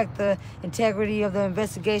to protect the integrity of the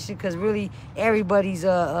investigation, because really everybody's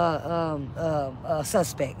a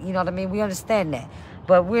suspect. You know what I mean? We understand that.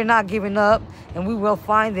 But we're not giving up, and we will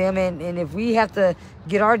find them. And if we have to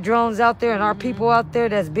get our drones out there and our people out there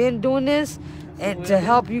that's been doing this, and to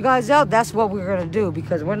help you guys out, that's what we're going to do,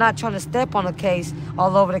 because we're not trying to step on the case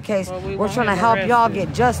all over the case. We're trying to help y'all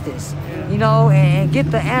get justice, you know, and get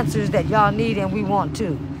the answers that y'all need, and we want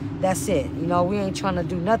to. That's it. You know, we ain't trying to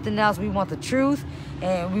do nothing else. We want the truth,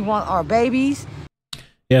 and we want our babies.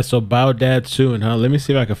 Yeah, so Bao Dad soon, huh? Let me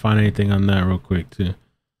see if I can find anything on that real quick, too.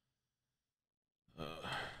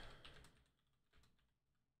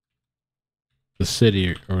 The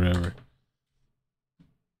city or whatever.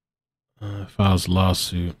 Files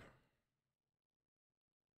lawsuit.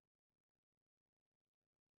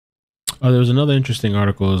 Oh, there was another interesting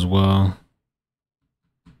article as well.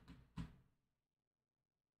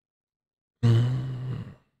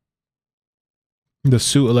 The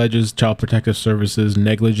suit alleges Child Protective Services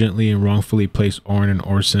negligently and wrongfully placed Orrin and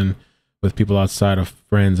Orson with people outside of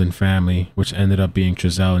friends and family, which ended up being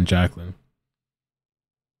Trezell and Jacqueline.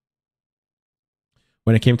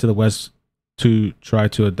 When it came to the West to try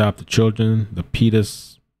to adopt the children, the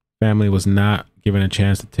Pettis family was not given a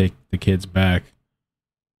chance to take the kids back.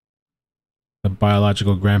 The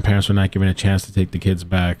biological grandparents were not given a chance to take the kids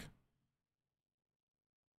back.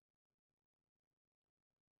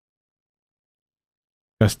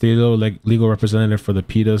 Castillo, legal representative for the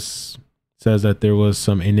Pettis, says that there was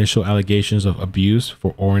some initial allegations of abuse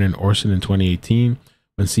for Orrin and Orson in 2018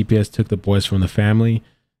 when CPS took the boys from the family.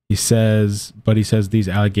 He says these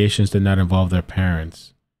allegations did not involve their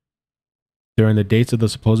parents. During the dates of the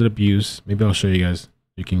supposed abuse, maybe I'll show you guys.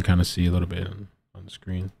 You can kind of see a little bit on the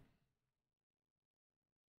screen.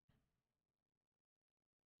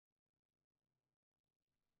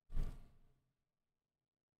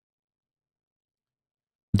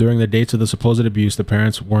 During the dates of the supposed abuse, the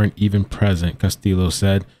parents weren't even present, Castillo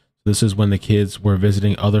said. This is when the kids were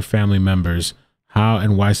visiting other family members. How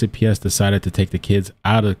and why CPS decided to take the kids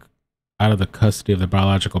out of the custody of the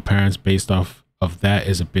biological parents based off of that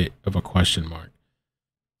is a bit of a question mark.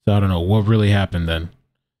 So I don't know what really happened then.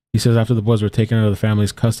 He says after the boys were taken out of the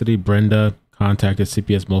family's custody, Brenda contacted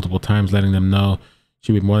CPS multiple times, letting them know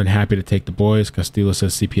she'd be more than happy to take the boys. Castillo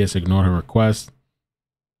says CPS ignored her request.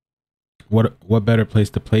 What better place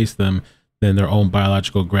to place them than their own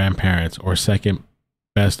biological grandparents, or second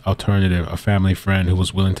best alternative, a family friend who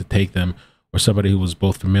was willing to take them, or somebody who was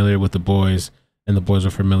both familiar with the boys and the boys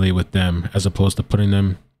were familiar with them, as opposed to putting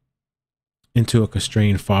them into a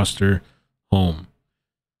constrained foster home.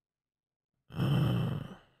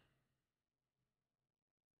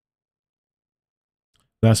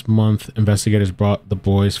 Last month, investigators brought the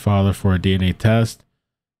boy's father for a DNA test.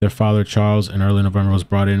 Their father, Charles, in early November was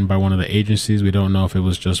brought in by one of the agencies. We don't know if it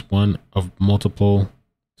was just one of multiple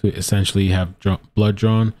to essentially have blood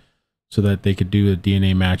drawn so that they could do a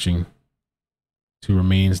DNA matching to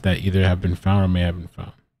remains that either have been found or may have been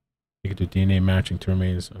found. They could do DNA matching to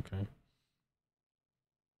remains. Okay.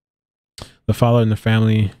 The father and the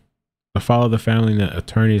family and the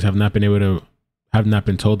attorneys have not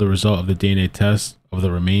been told the result of the DNA test of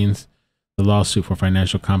the remains. The lawsuit for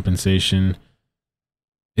financial compensation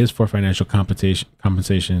is for financial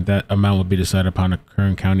compensation. That amount will be decided upon a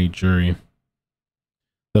Kern County jury.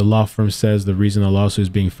 The law firm says the reason the lawsuit is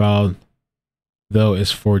being filed, though,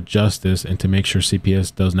 is for justice and to make sure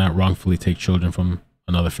CPS does not wrongfully take children from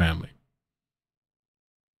another family.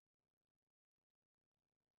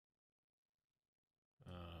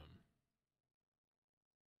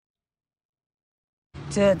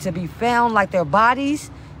 To be found like their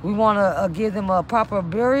bodies, we want to give them a proper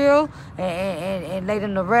burial and lay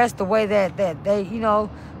them to rest the way that they, you know,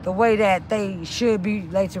 the way that they should be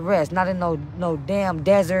laid to rest, not in no damn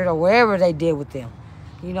desert or wherever they did with them.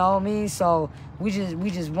 You know what I mean? So we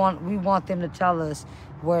want them to tell us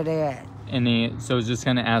where they're at. So I was just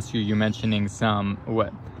gonna ask you, you're mentioning some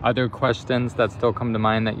what other questions that still come to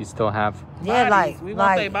mind that you still have? Yeah, bodies. We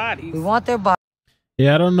want their bodies. We want their bodies.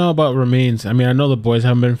 Yeah, I don't know about remains. I mean, I know the boys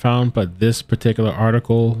haven't been found, but this particular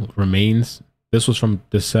article, remains, this was from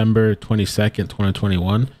December 22nd,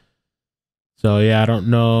 2021. So yeah, I don't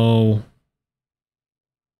know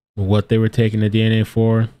what they were taking the DNA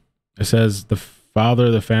for. It says the father,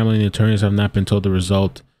 the family, and the attorneys have not been told the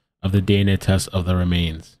result of the DNA test of the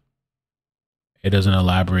remains. It doesn't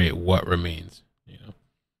elaborate what remains.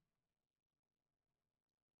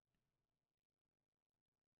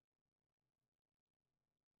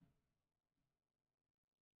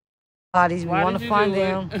 Bodies. We want to find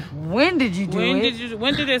them. When did you do it?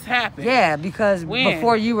 When did this happen? Yeah, because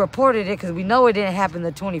before you reported it, because we know it didn't happen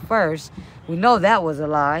the 21st. We know that was a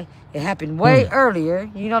lie. It happened way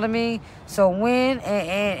earlier. You know what I mean? So when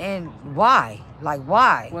and why? Like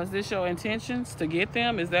why? Was this your intentions to get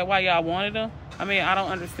them? Is that why y'all wanted them? I mean, I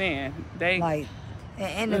don't understand.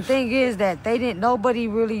 And the thing is that nobody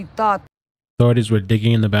really thought. Authorities were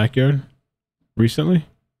digging in the backyard recently.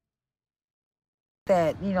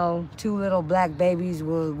 That, you know, 2 little black babies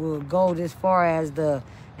will go this far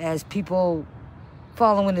as people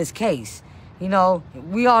following this case. You know,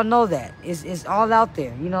 we all know that. It's all out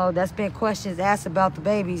there. You know, that's been questions asked about the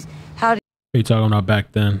babies. How are you talking about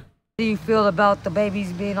back then? Do you feel about the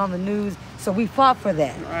babies being on the news? So we fought for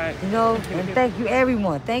that. Right. You know, and thank you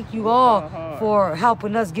everyone. Thank you all for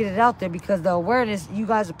helping us get it out there, because the awareness, you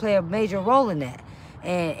guys play a major role in that.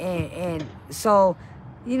 And so,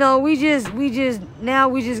 you know, we have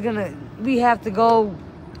to go.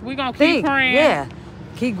 We're gonna keep praying. Yeah,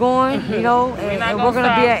 keep going. You know, and we're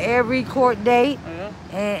gonna be at every court date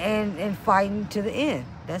and fighting to the end.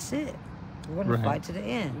 That's it. We're gonna fight to the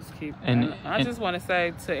end. I just want to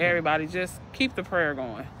say to everybody, just keep the prayer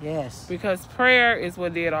going. Yes. Because prayer is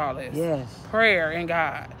what did all this. Yes. Prayer and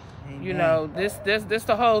God. Amen. You know, this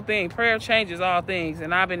the whole thing. Prayer changes all things,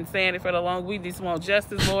 and I've been saying it for the long. We just want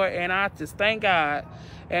justice, Lord, and I just thank God,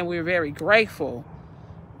 and we're very grateful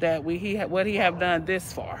that what He have done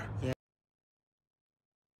this far. Yeah.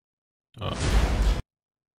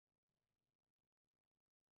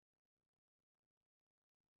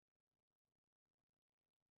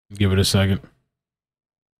 Give it a second.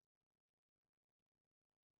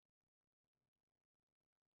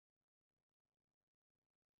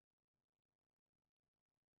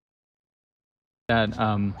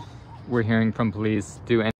 That we're hearing from police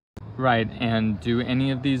do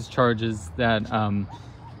any of these charges that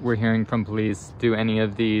we're hearing from police, do any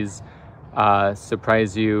of these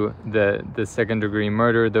surprise you? The second degree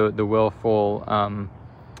murder, the willful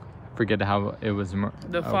forget how it was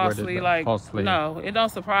falsely. No, it don't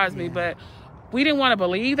surprise me, but we didn't want to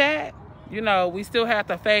believe that. You know, we still had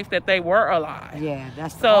the faith that they were alive. Yeah,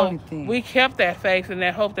 that's the only thing. We kept that faith and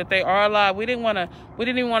that hope that they are alive. We didn't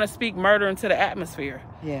even want to speak murder into the atmosphere.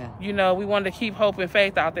 Yeah. You know, we wanted to keep hope and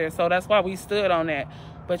faith out there. So that's why we stood on that.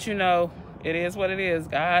 But you know, it is what it is.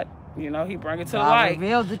 God, you know, He brought it to the light.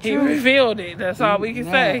 Revealed the truth. He revealed it. That's all we can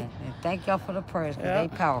say. And thank y'all for the prayers, because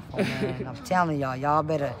they powerful, man. I'm telling y'all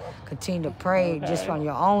better continue to pray just on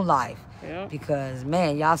your own life. Because,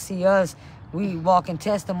 man, y'all see us, we walking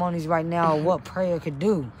testimonies right now of what prayer could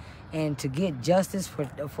do. And to get justice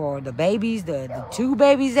for the babies, the 2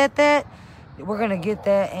 babies at that, we're gonna get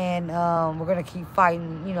that, and we're gonna keep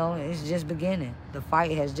fighting. You know, it's just beginning. The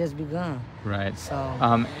fight has just begun. Right.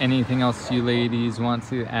 So, anything else you ladies want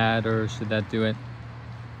to add, or should that do it?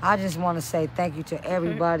 I just want to say thank you to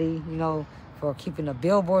everybody. You know, for keeping the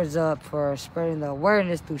billboards up, for spreading the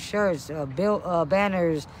awareness through shirts,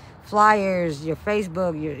 banners, flyers, your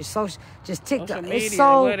Facebook, your social, just TikTok. Media, it's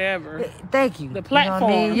so whatever. Thank you. The platform. You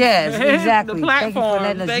know what I mean? Yes, exactly. The Thank you for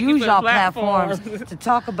letting us use y'all platforms platforms to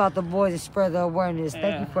talk about the boys and spread the awareness.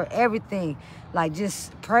 Thank you for everything, like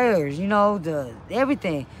just prayers. You know,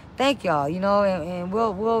 everything. Thank y'all. You know, and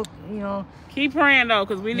we'll you know, keep praying though,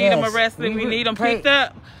 because we need him arrested. We need him picked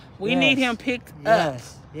up. We need him picked up.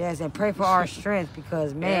 Yes, and pray for our strength,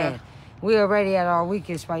 because man, we already at our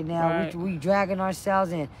weakest right now. Right. We dragging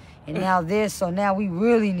ourselves in. And now this, so now we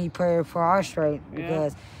really need prayer for our strength,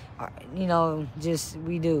 because, you know, just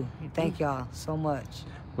we do. Thank y'all so much.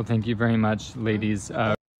 Well, thank you very much, ladies.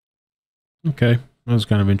 Okay, that was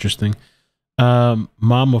kind of interesting.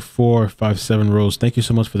 Mama457 Rose, thank you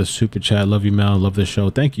so much for the super chat. Love you, Mel. Love the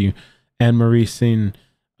show. Thank you. Anne Marie Sin,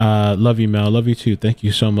 love you, Mel. Love you too. Thank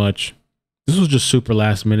you so much. This was just super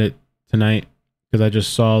last minute tonight, because I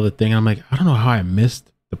just saw the thing. I'm like, I don't know how I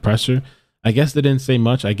missed the presser. I guess they didn't say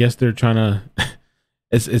much. I guess they're trying to.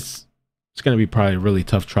 It's going to be probably a really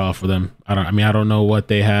tough trial for them. I don't know what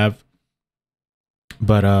they have,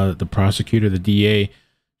 but the prosecutor, the DA,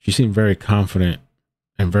 she seemed very confident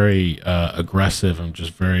and very aggressive, and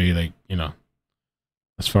just very, like, you know,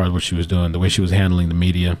 as far as what she was doing, the way she was handling the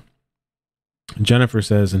media. Jennifer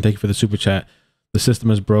says, and thank you for the super chat, the system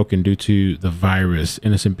is broken due to the virus.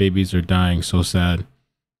 Innocent babies are dying. So sad.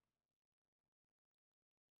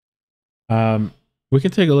 We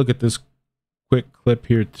can take a look at this quick clip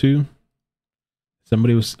here too.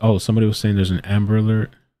 Somebody was saying there's an Amber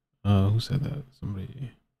Alert. Who said that?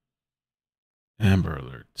 Somebody. Amber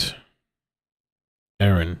Alert.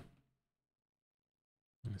 Aaron.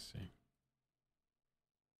 Let me see.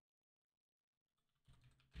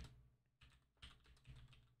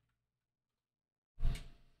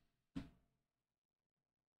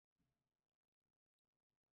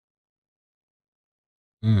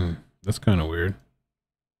 That's kind of weird.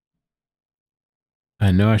 I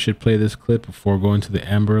know I should play this clip before going to the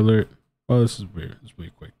Amber Alert. Oh, this is weird. It's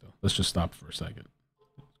pretty quick though. Let's just stop for a second.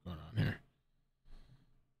 What's going on here?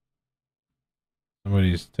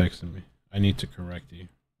 Somebody's texting me. I need to correct you.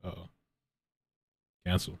 Uh-oh.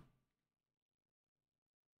 Cancel.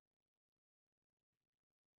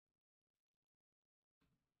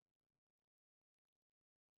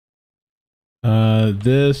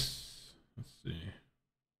 Let's see.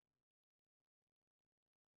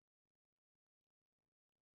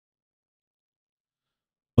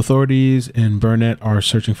 Authorities in Burnett are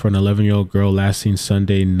searching for an 11-year-old girl last seen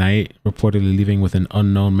Sunday night, reportedly leaving with an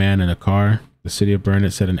unknown man in a car. The city of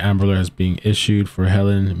Burnett said an Amber Alert is being issued for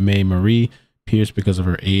Helen Mae Marie Pierce because of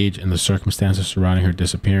her age and the circumstances surrounding her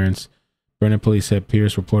disappearance. Burnett police said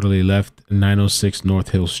Pierce reportedly left 906 North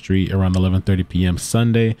Hill Street around 11:30 p.m.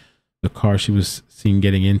 Sunday. The car she was seen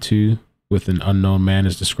getting into with an unknown man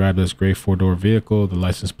is described as a gray four-door vehicle. The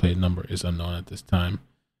license plate number is unknown at this time.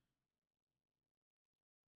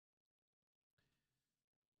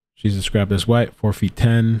 She's described as white,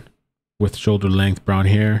 4'10", with shoulder-length brown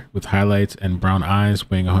hair, with highlights and brown eyes,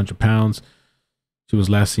 weighing 100 pounds. She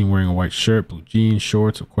was last seen wearing a white shirt, blue jeans,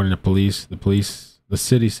 shorts. According to police, the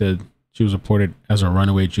city said she was reported as a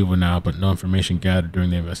runaway juvenile, but no information gathered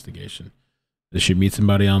during the investigation. Did she meet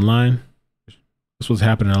somebody online? This was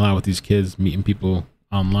happening a lot with these kids, meeting people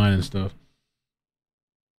online and stuff.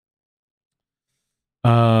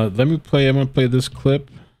 I'm gonna play this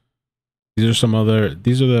clip. These are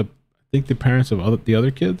I think the parents of the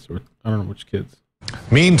other kids, or I don't know which kids.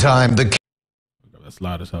 Meantime, that's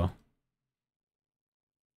loud as hell.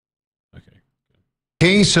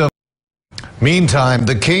 Meantime,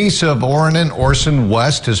 the case of Orrin and Orson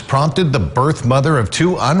West has prompted the birth mother of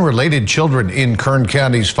two unrelated children in Kern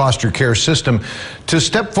County's foster care system to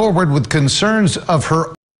step forward with concerns of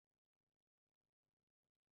her.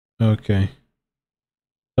 Okay.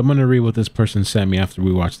 I'm going to read what this person sent me after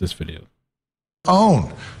we watched this video.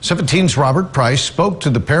 Own. 17's Robert Price spoke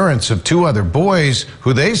to the parents of two other boys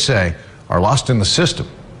who they say are lost in the system.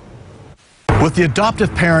 With the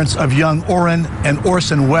adoptive parents of young Orrin and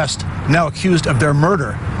Orson West now accused of their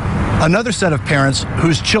murder, another set of parents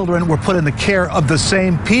whose children were put in the care of the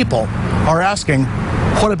same people are asking,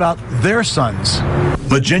 what about their sons?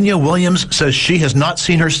 Virginia Williams says she has not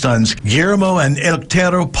seen her sons, Guillermo and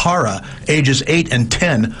Eleuterio Parra, ages 8 and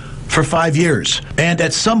 10, for 5 years. And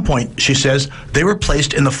at some point, she says, they were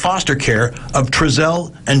placed in the foster care of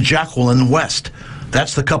Trezell and Jacqueline West.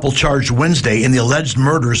 That's the couple charged Wednesday in the alleged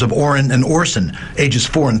murders of Orrin and Orson, ages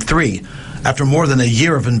 4 and 3, after more than a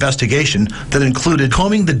year of investigation that included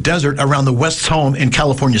combing the desert around the West's home in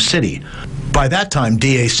California City. By that time,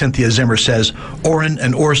 DA Cynthia Zimmer says Orrin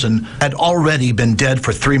and Orson had already been dead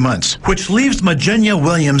for 3 months, which leaves Magenia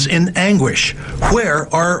Williams in anguish.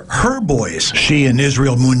 Where are her boys? She and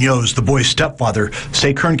Israel Munoz, the boy's stepfather,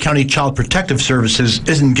 say Kern County Child Protective Services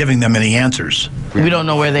isn't giving them any answers. We don't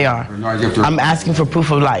know where they are. I'm asking for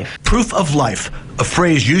proof of life. Proof of life, a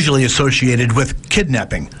phrase usually associated with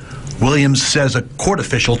kidnapping. Williams says a court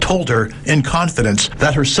official told her in confidence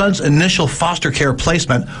that her son's initial foster care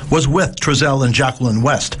placement was with Trezell and Jacqueline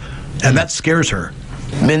West, and that scares her.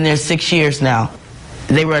 Been there 6 years now.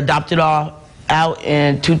 They were adopted all out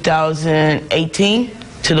in 2018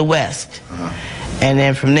 to the West. And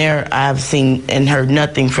then from there, I've seen and heard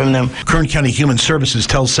nothing from them. Kern County Human Services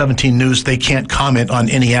tells 17 News they can't comment on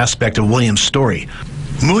any aspect of Williams' story.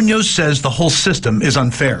 Munoz says the whole system is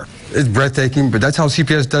unfair. It's breathtaking, but that's how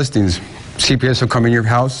CPS does things. CPS will come in your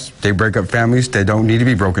house, they break up families, they don't need to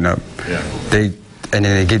be broken up. Yeah. And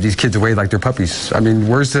then they give these kids away like they're puppies. I mean,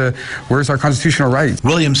 where's our constitutional right?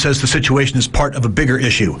 Williams says the situation is part of a bigger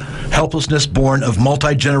issue, helplessness born of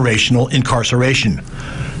multi-generational incarceration.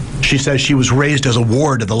 She says she was raised as a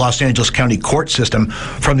ward of the Los Angeles County court system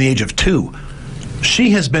from the age of 2.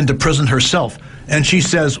 She has been to prison herself, and she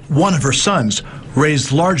says one of her sons,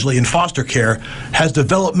 raised largely in foster care, has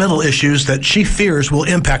developmental issues that she fears will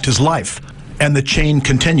impact his life. And the chain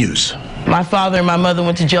continues. My father and my mother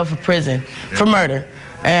went to jail for prison for murder.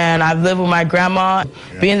 And I've lived with my grandma.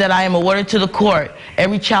 Being that I am awarded to the court,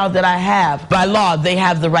 every child that I have, by law, they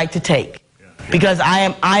have the right to take. Because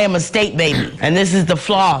I am a state baby, and this is the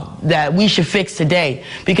flaw that we should fix today.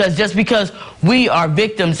 Because just because we are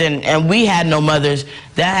victims and we had no mothers,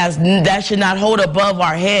 that should not hold above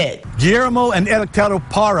our head. Guillermo and Electero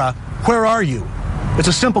Parra, where are you? It's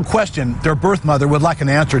a simple question their birth mother would like an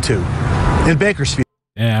answer to. In Bakersfield.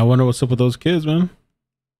 Yeah, I wonder what's up with those kids, man.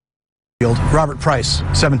 Robert Price,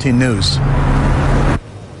 17 News.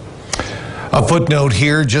 A footnote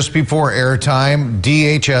here, just before airtime,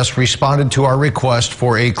 DHS responded to our request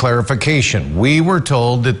for a clarification. We were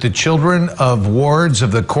told that the children of wards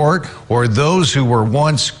of the court or those who were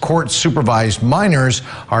once court-supervised minors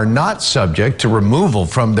are not subject to removal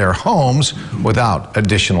from their homes without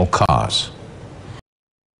additional cause.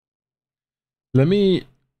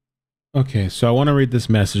 Okay, so I want to read this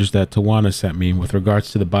message that Tawana sent me with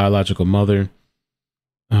regards to the biological mother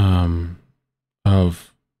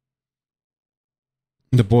of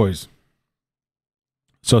the boys.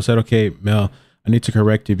 So I said, okay, Mel, I need to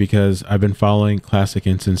correct you because I've been following Classic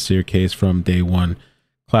and Sincere case from day one.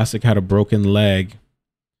 Classic had a broken leg.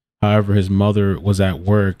 However, his mother was at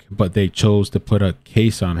work, but they chose to put a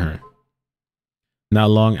case on her. Not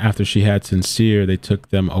long after she had Sincere, they took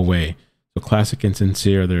them away. So Classic and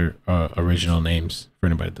Sincere are their original names, for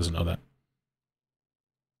anybody that doesn't know that.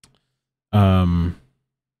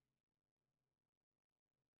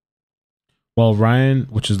 While Ryan,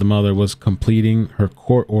 which is the mother, was completing her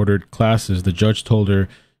court-ordered classes, the judge told her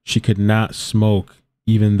she could not smoke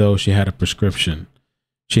even though she had a prescription.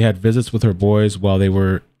 She had visits with her boys while they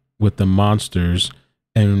were with the monsters,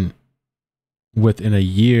 and within a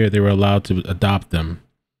year they were allowed to adopt them.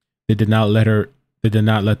 They did not let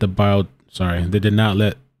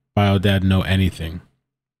Bio Dad know anything.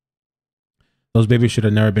 Those babies should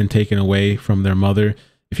have never been taken away from their mother.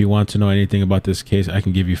 If you want to know anything about this case, I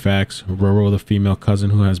can give you facts. Roro, the female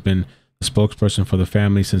cousin who has been the spokesperson for the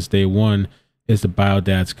family since day one, is the Bio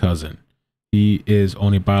Dad's cousin. He is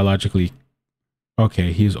only biologically a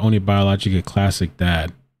Classic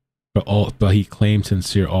dad, but he claimed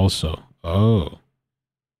Sincere also. Oh.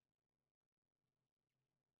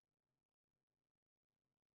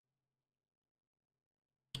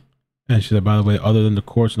 And she said, by the way, other than the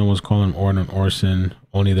courts, no one's calling Orrin and Orson,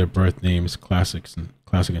 only their birth names, Classic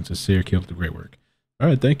and Sincere. Keep up the great work. All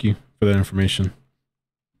right, thank you for that information.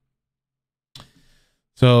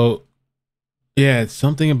 So, yeah, it's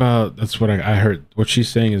something about, that's what I heard. What she's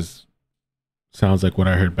saying sounds like what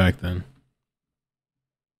I heard back then.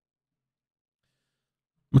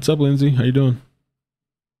 What's up, Lindsay? How you doing?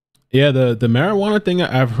 Yeah, the marijuana thing,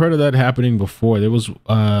 I've heard of that happening before. There was,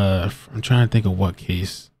 I'm trying to think of what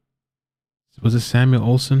case. Was it Samuel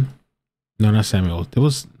Olson? No, not Samuel.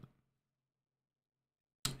 It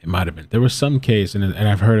might have been. There was some case, and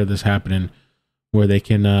I've heard of this happening, where they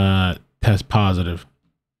can test positive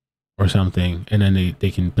or something, and then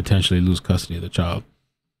they can potentially lose custody of the child.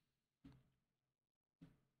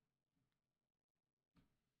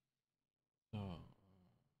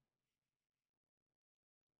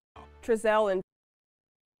 Trezell and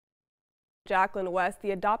Jacqueline West,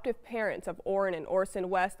 the adoptive parents of Orrin and Orson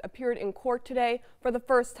West, appeared in court today for the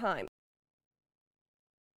first time.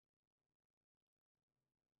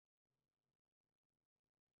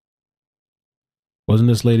 Wasn't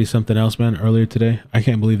this lady something else, man, earlier today? I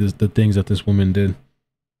can't believe the things that this woman did.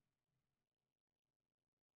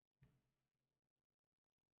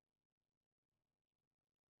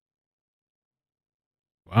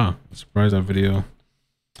 Wow, I'm surprised that video.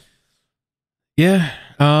 Yeah,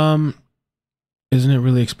 isn't it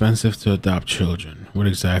really expensive to adopt children? What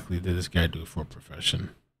exactly did this guy do for a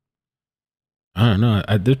profession? I don't know.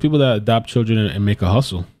 There's people that adopt children and make a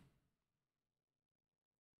hustle.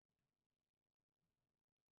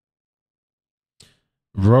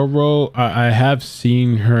 Roro, I have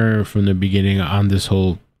seen her from the beginning on this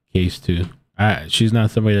whole case too. She's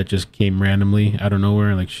not somebody that just came randomly out of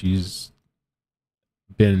nowhere. Like she's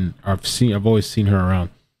been, I've always seen her around.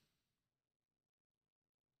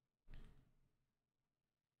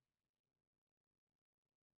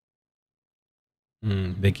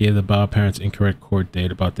 They gave the Bob parents incorrect court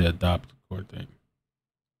date about the adopt court date.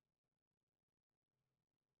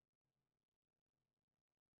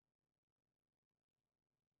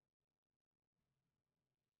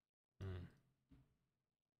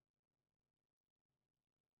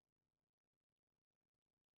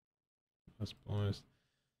 That's bonus.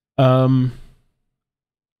 Let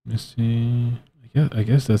me see. I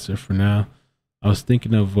guess that's it for now. I was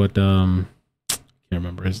thinking of what can't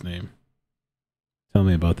remember his name. Tell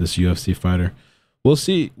me about this UFC fighter. We'll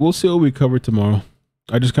see what we cover tomorrow.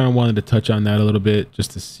 I just kind of wanted to touch on that a little bit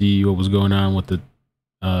just to see what was going on, what the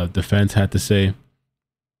defense had to say.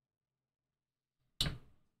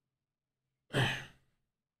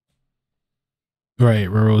 Right,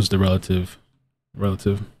 Roro's the relative.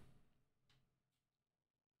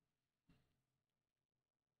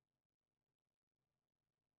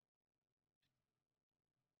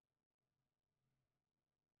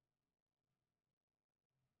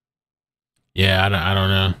 Yeah, I don't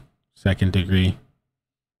know. Second degree.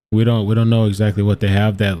 We don't know exactly what they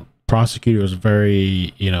have. That prosecutor was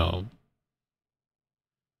very, you know,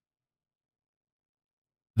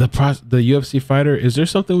 the UFC fighter. Is there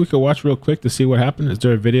something we could watch real quick to see what happened? Is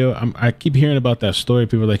there a video? I keep hearing about that story.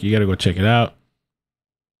 People are like, you got to go check it out.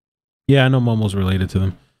 Yeah, I know Momo's related to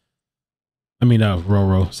them. I mean,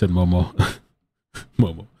 Roro said Momo.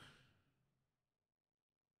 Momo.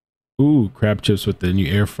 Ooh, crab chips with the new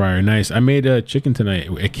air fryer. Nice. I made chicken tonight.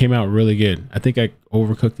 It came out really good. I think I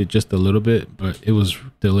overcooked it just a little bit, but it was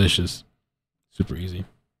delicious. Super easy.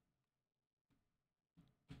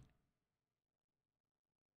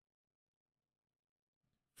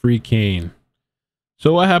 Free Kane.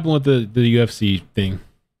 So what happened with the UFC thing?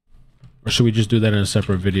 Or should we just do that in a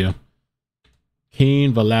separate video?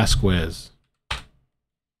 Cain Velasquez.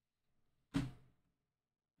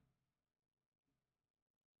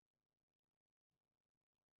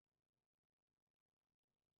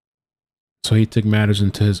 So he took matters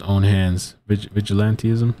into his own hands.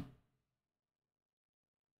 Vigilantism.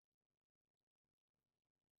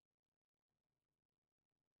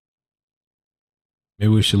 Maybe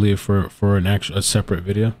we should leave for a separate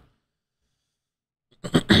video.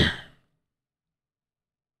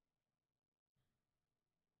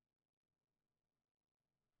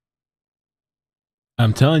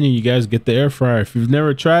 I'm telling you, you guys get the air fryer. If you've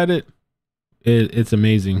never tried it, it's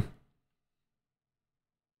amazing.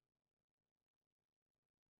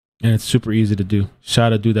 And it's super easy to do.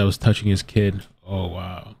 Shot a dude that was touching his kid. Oh,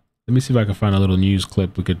 wow. Let me see if I can find a little news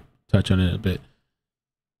clip. We could touch on it a bit.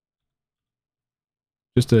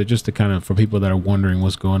 Just to kind of, for people that are wondering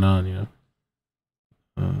what's going on, you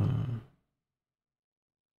know.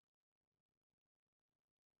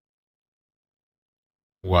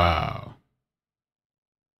 Wow.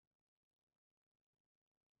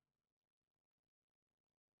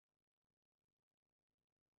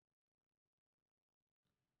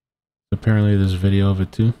 Apparently there's a video of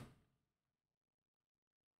it too.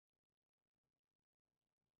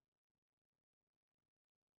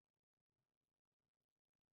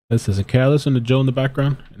 This is a careless and the Joe in the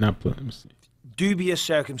background. Let me see. Dubious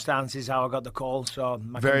circumstances how I got the call, so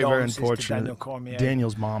my very condolences to Daniel unfortunate. Cormier.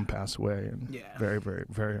 Daniel's mom passed away, and Yeah.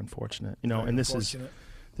 very unfortunate. You know, Very and this unfortunate.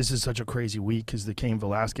 is such a crazy week because the Cain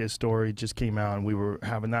Velasquez story just came out, and we were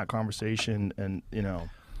having that conversation, and you know,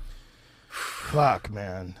 fuck,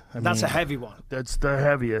 man. That's a heavy one. That's the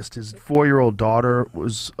heaviest. His 4-year-old daughter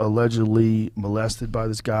was allegedly molested by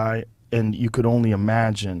this guy, and you could only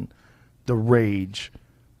imagine the rage.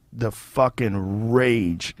 The fucking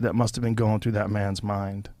rage that must have been going through that man's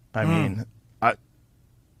mind. I mean,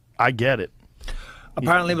 I get it.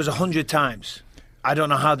 Apparently it was 100 times. I don't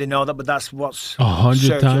know how they know that, but that's what's 100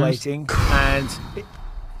 circulating. And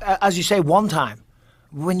as you say, one time,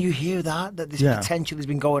 when you hear that this potential has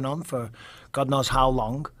been going on for God knows how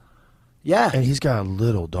long. Yeah. And he's got a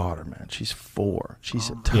little daughter, man. She's 4. She's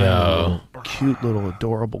a tiny, little, cute little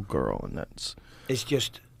adorable girl, and it's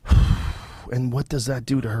just. And what does that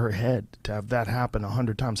do to her head to have that happen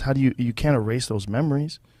 100 times? How do you can't erase those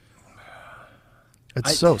memories?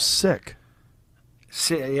 It's so sick.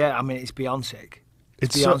 Yeah, I mean, it's beyond sick.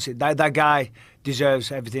 It's beyond sick. That guy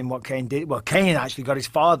deserves everything what Cain did. Well, Cain actually got his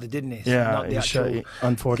father, didn't he? Yeah, not the actual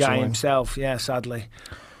unfortunately. guy himself. Yeah, sadly.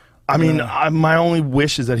 I mean, my only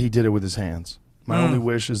wish is that he did it with his hands. My only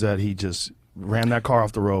wish is that he just ran that car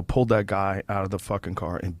off the road, pulled that guy out of the fucking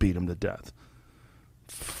car, and beat him to death.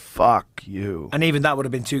 Fuck you. And even that would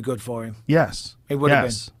have been too good for him. Yes. It would have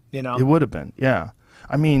been, you know. It would have been, yeah.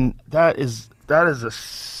 I mean, that is a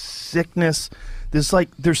sickness.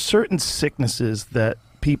 There's certain sicknesses that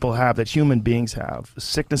people have, that human beings have,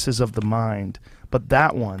 sicknesses of the mind. But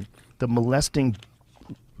that one, the molesting,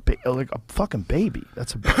 like a fucking baby.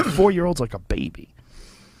 That's a 4-year-old's like a baby.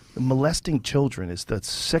 The molesting children is the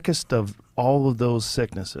sickest of all of those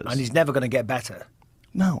sicknesses. And he's never going to get better.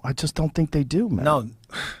 No, I just don't think they do, man. No.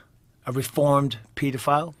 A reformed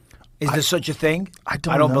pedophile? Is there such a thing? I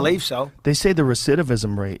don't know. believe so. They say the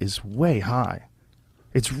recidivism rate is way high.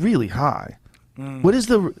 It's really high. What is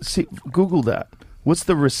Google that. What's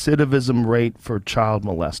the recidivism rate for child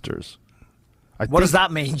molesters? What does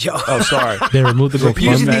that mean, Joe? Oh, sorry. They removed the GoFundMe.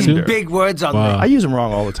 Using these big words on me. I use them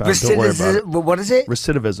wrong all the time. Don't worry about it. What is it?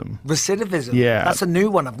 Recidivism. Recidivism. Yeah. That's a new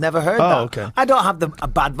one. I've never heard that. Oh, okay. I don't have a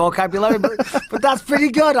bad vocabulary, but that's pretty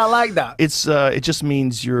good. I like that. It just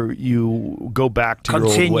means you go back to your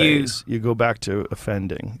old ways. You go back to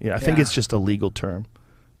offending. Yeah, I think it's just a legal term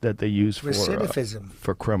that they use for recidivism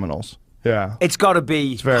for criminals. Yeah. It's got to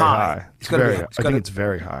be very high. It's got to be. I think it's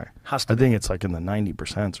very high. I think it's like in the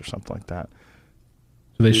 90% or something like that.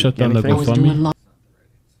 So they shut down the GoFundMe?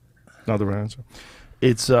 Another answer.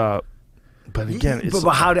 It's but again, it's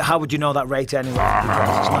but how would you know that rate anyway?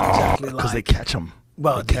 Because it's not exactly like, because they catch them.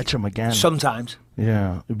 Well, they catch them again. Sometimes.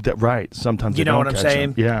 Yeah. Right. Sometimes. You they know don't what I'm catch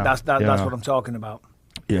saying? them. Yeah. That's what I'm talking about.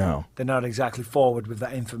 Yeah. They're not exactly forward with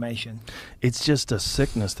that information. It's just a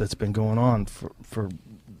sickness that's been going on for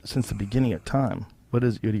since the beginning of time. What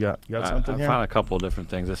is you got? You got something here? I found a couple of different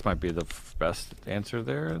things. This might be the best answer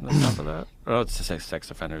there. And on top of that, it's to say sex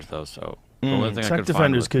offenders though. So the only thing sex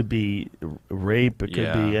offenders could be rape. It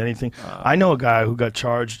could be anything. I know a guy who got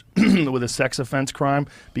charged with a sex offense crime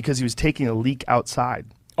because he was taking a leak outside.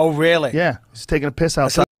 Oh, really? Yeah, he's taking a piss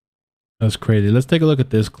outside. That's crazy. Let's take a look at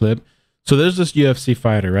this clip. So there's this UFC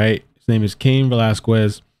fighter, right? His name is Cain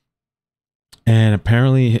Velasquez, and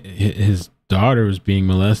apparently his daughter was being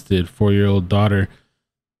molested. 4-year-old daughter.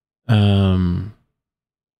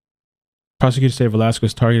 Prosecutors say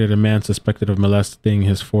Velasquez targeted a man suspected of molesting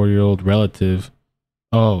his 4-year-old relative.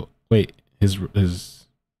 Oh, wait, his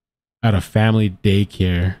at a family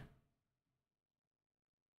daycare.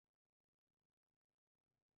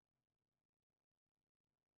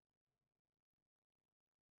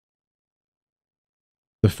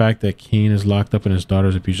 The fact that Cain is locked up and his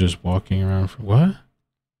daughter's abuser is walking around for what?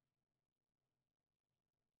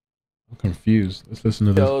 I'm confused. Let's listen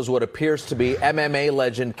to this. Shows what appears to be MMA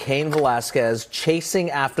legend Cain Velasquez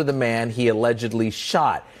chasing after the man he allegedly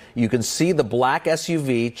shot. You can see the black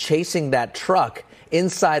SUV chasing that truck.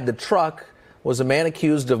 Inside the truck was a man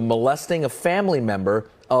accused of molesting a family member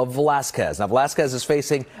of Velasquez. Now, Velasquez is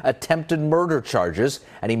facing attempted murder charges,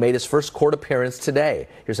 and he made his first court appearance today.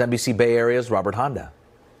 Here's NBC Bay Area's Robert Honda.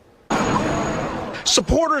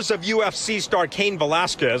 Supporters of UFC star Cain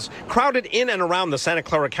Velasquez crowded in and around the Santa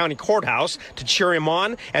Clara County Courthouse to cheer him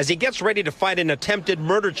on as he gets ready to fight an attempted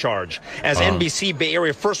murder charge. As NBC Bay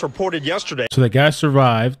Area first reported yesterday. So the guy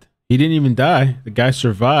survived. He didn't even die. The guy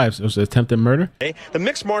survives. It was an attempted murder. The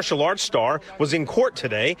mixed martial arts star was in court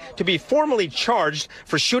today to be formally charged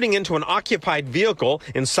for shooting into an occupied vehicle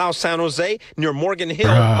in South San Jose near Morgan Hill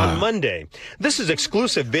on Monday. This is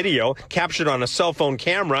exclusive video captured on a cell phone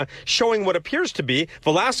camera showing what appears to be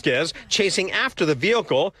Velasquez chasing after the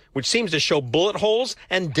vehicle, which seems to show bullet holes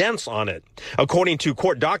and dents on it. According to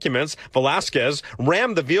court documents, Velasquez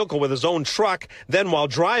rammed the vehicle with his own truck, then while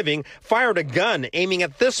driving, fired a gun aiming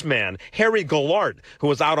at this man, Harry Goulart, who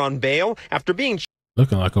was out on bail after being...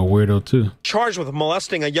 Looking like a weirdo, too. Charged with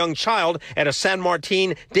molesting a young child at a San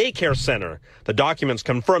Martin daycare center. The documents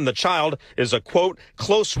confirm the child is a, quote,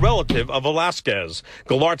 close relative of Velasquez.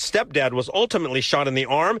 Galart's stepdad was ultimately shot in the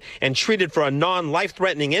arm and treated for a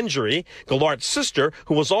non-life-threatening injury. Galart's sister,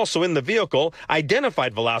 who was also in the vehicle,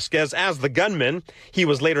 identified Velasquez as the gunman. He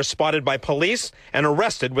was later spotted by police and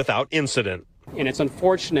arrested without incident. And it's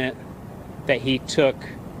unfortunate that he took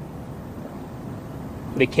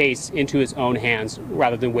the case into his own hands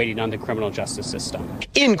rather than waiting on the criminal justice system.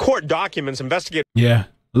 In court documents, investigators. Yeah.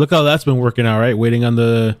 Look how that's been working out, right? Waiting on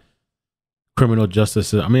the criminal justice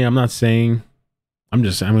system. I mean, I'm not saying, I'm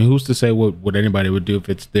just, I mean, who's to say what anybody would do if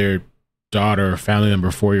it's their daughter or family member,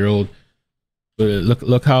 4-year-old? But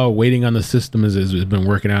look how waiting on the system has been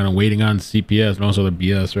working out, and waiting on CPS and also the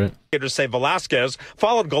BS, right? Investigators say Velasquez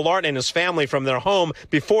followed Galart and his family from their home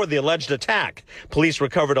before the alleged attack. Police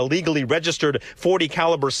recovered a legally registered .40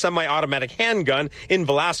 caliber semi-automatic handgun in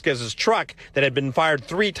Velasquez's truck that had been fired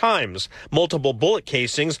 3 times. Multiple bullet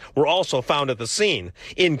casings were also found at the scene.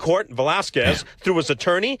 In court, Velasquez, through his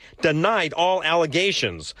attorney, denied all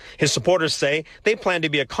allegations. His supporters say they plan to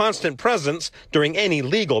be a constant presence during any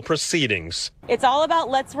legal proceedings. It's all about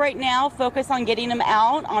let's right now focus on getting him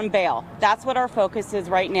out on bail. That's what our focus is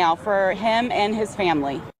right now for him and his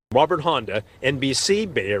family. Robert Honda,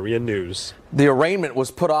 NBC Bay Area News. The arraignment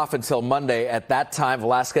was put off until Monday. At that time,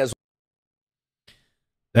 Velasquez.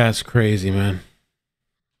 That's crazy, man.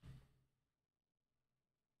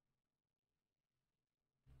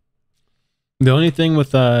 The only thing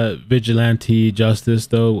with vigilante justice,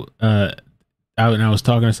 though, and I was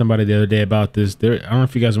talking to somebody the other day about this. I don't know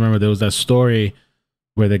if you guys remember, there was that story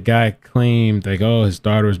where the guy claimed, like, oh, his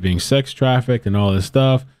daughter was being sex trafficked and all this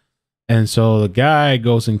stuff. And so the guy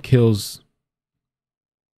goes and kills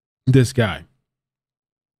this guy.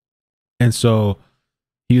 And so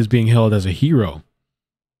he was being held as a hero.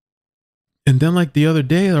 And then, like, the other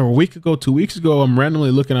day or a week ago, 2 weeks ago, I'm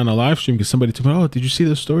randomly looking on a live stream because somebody told me, oh, did you see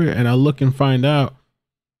this story? And I look and find out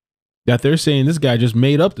that they're saying this guy just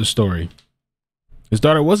made up the story. His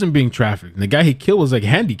daughter wasn't being trafficked. And the guy he killed was like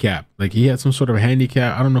handicapped. Like he had some sort of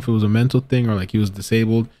handicap. I don't know if it was a mental thing or like he was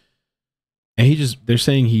disabled. And they're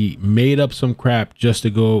saying he made up some crap just to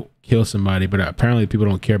go kill somebody. But apparently people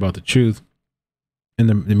don't care about the truth. And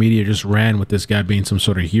the media just ran with this guy being some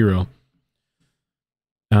sort of hero.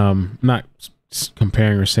 Not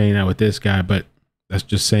comparing or saying that with this guy, but that's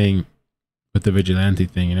just saying with the vigilante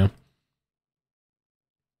thing, you know?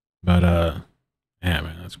 But, yeah,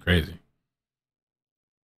 man, that's crazy.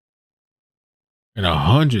 And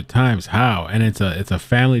 100 times how? And it's a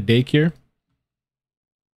family daycare.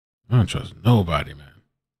 I don't trust nobody, man.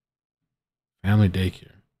 Family daycare.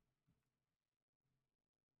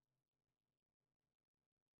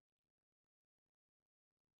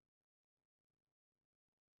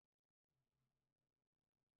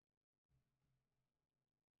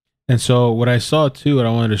 And so what I saw too, and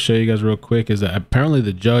I wanted to show you guys real quick, is that apparently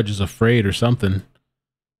the judge is afraid or something.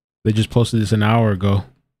 They just posted this an hour ago.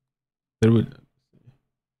 They would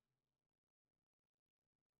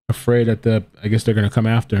afraid that I guess they're gonna come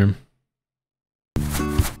after him,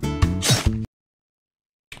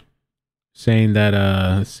 saying that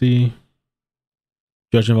let's see,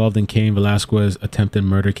 judge involved in Cain Velasquez attempted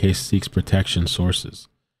murder case seeks protection. Sources.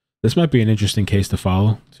 This might be an interesting case to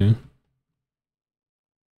follow too.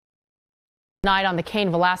 Tonight on the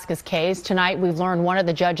Cain Velasquez case, tonight we've learned one of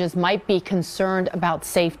the judges might be concerned about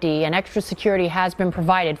safety, and extra security has been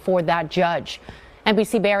provided for that judge.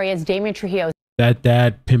 NBC Bay Area's Damian Trujillo. That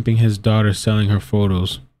dad pimping his daughter, selling her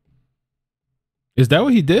photos. Is that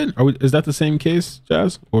what he did? Is that the same case,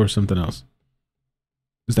 Jazz, or something else?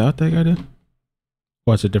 Is that what that guy did?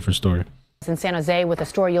 Oh, it's a different story. In San Jose with a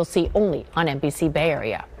story you'll see only on NBC Bay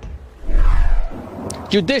Area.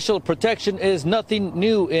 Judicial protection is nothing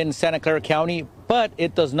new in Santa Clara County, but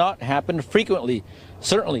it does not happen frequently.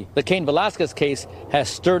 Certainly, the Cain Velasquez case has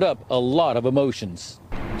stirred up a lot of emotions.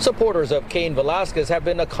 Supporters of Cain Velasquez have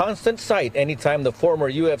been a constant sight anytime the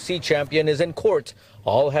former UFC champion is in court.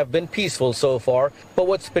 All have been peaceful so far, but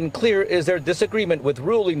what's been clear is their disagreement with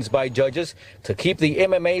rulings by judges to keep the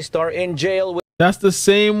MMA star in jail. That's the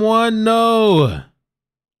same one? No.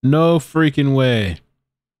 No freaking way.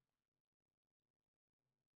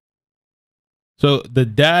 So the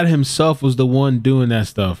dad himself was the one doing that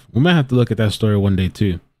stuff. We might have to look at that story one day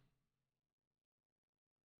too.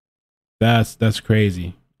 That's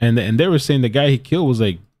crazy. And they were saying the guy he killed was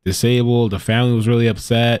like disabled. The family was really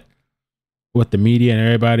upset with the media and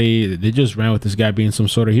everybody. They just ran with this guy being some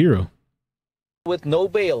sort of hero. With no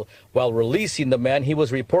bail, while releasing the man he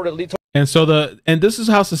was reportedly And so this is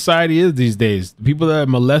how society is these days. The people that are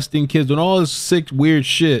molesting kids, doing all this sick, weird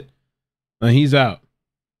shit, and he's out.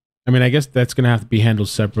 I mean, I guess that's gonna have to be handled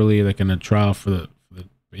separately, like in a trial for the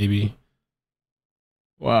baby.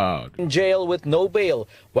 Wow. In jail with no bail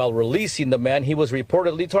while releasing the man he was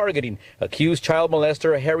reportedly targeting, accused child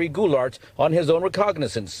molester Harry Goulart on his own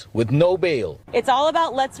recognizance with no bail. It's all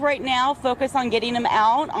about let's right now focus on getting him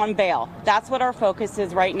out on bail. That's what our focus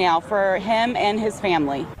is right now for him and his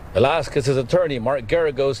family. Velasquez's attorney, Mark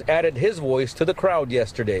Garagos, added his voice to the crowd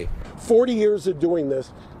yesterday. 40 years of doing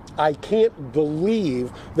this, I can't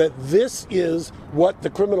believe that this is what the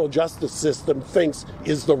criminal justice system thinks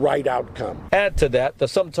is the right outcome. Add to that the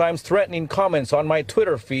sometimes threatening comments on my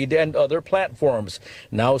Twitter feed and other platforms.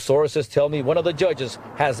 Now sources tell me one of the judges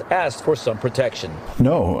has asked for some protection.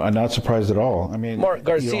 No, I'm not surprised at all. I mean, Mark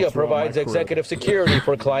Garcia provides executive security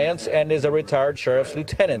for clients and is a retired sheriff's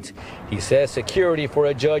lieutenant. He says security for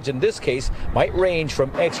a judge in this case might range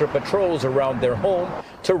from extra patrols around their home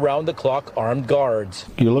to round-the-clock armed guards.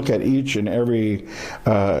 You look at each and every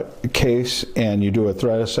case and you do a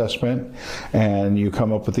threat assessment and you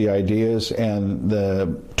come up with the ideas and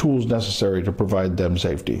the tools necessary to provide them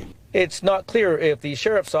safety. It's not clear if the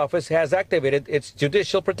sheriff's office has activated its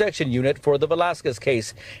judicial protection unit for the Velasquez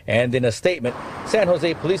case. And in a statement, San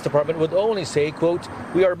Jose Police Department would only say, quote,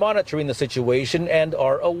 "We are monitoring the situation and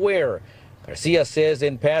are aware." Garcia says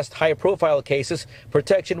in past high-profile cases,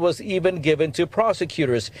 protection was even given to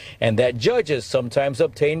prosecutors and that judges sometimes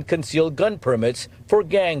obtained concealed gun permits for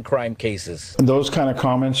gang crime cases. Those kind of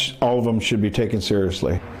comments, all of them should be taken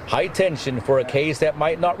seriously. High tension for a case that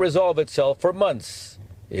might not resolve itself for months,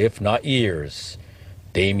 if not years.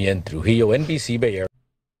 Damian Trujillo, NBC Bay Area.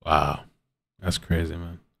 Wow. That's crazy,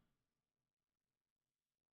 man.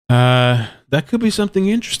 That could be something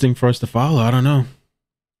interesting for us to follow. I don't know.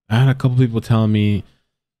 I had a couple people telling me,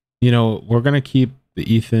 you know, we're going to keep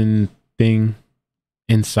the Ethan thing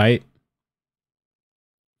in sight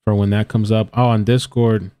for when that comes up. Oh, on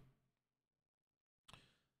Discord,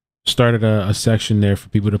 started a section there for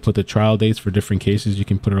people to put the trial dates for different cases. You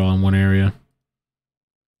can put it all in one area.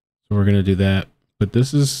 So we're going to do that. But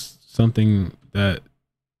this is something that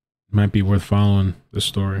might be worth following, this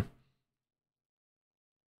story.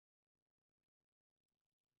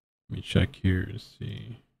 Let me check here to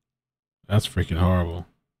see. That's freaking horrible.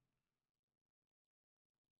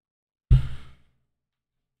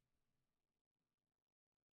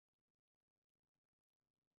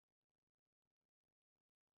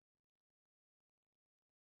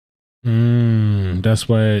 That's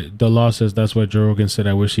why the law says that's why Joe Rogan said,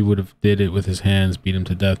 I wish he would have did it with his hands, beat him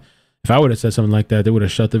to death. If I would have said something like that, they would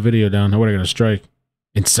have shut the video down. I would have got a strike.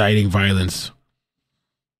 Inciting violence.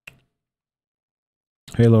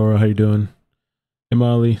 Hey Laura, how you doing? Hey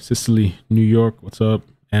Molly, Cicely, New York, what's up?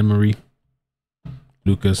 Anne Marie,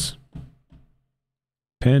 Lucas,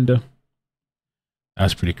 Panda.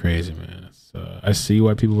 That's pretty crazy, man. I see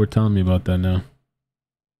why people were telling me about that now.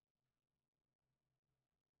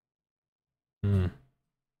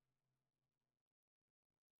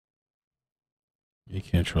 You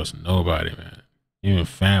can't trust nobody, man. Even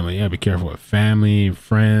family. You gotta be careful with family,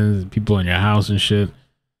 friends, people in your house and shit.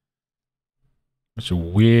 Bunch of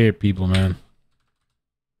weird people, man.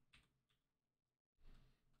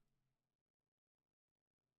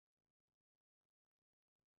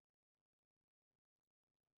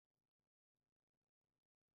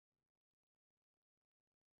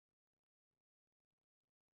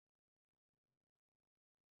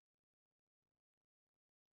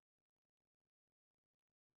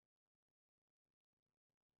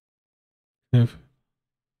 If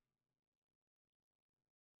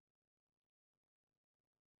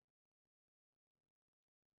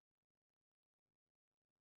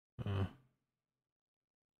I don't know,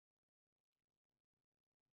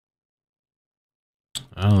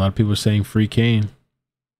 a lot of people are saying free Kane.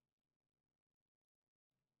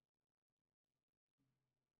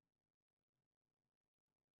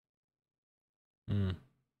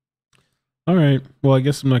 All right. Well, I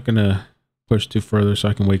guess I'm not gonna push too further so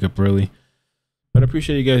I can wake up early. But I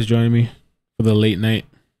appreciate you guys joining me for the late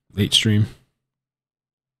stream.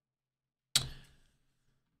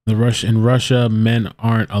 In Russia, men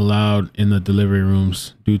aren't allowed in the delivery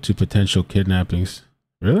rooms due to potential kidnappings.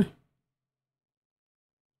 Really?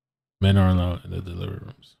 Men are allowed in the delivery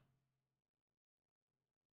rooms.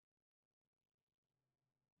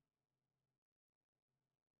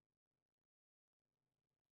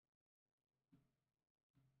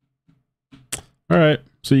 All right.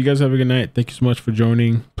 So you guys have a good night. Thank you so much for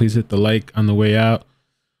joining. Please hit the like on the way out.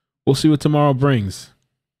 We'll see what tomorrow brings.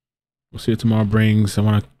 I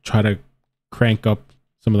want to try to crank up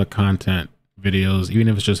some of the content videos, even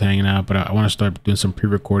if it's just hanging out. But I want to start doing some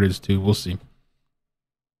pre-recordeds too. We'll see.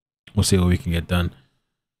 We'll see what we can get done.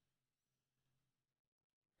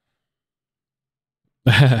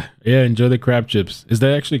 Yeah, enjoy the crab chips. Is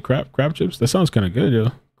that actually crab chips? That sounds kind of good,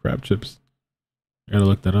 yo. Crab chips. I gotta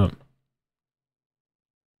look that up.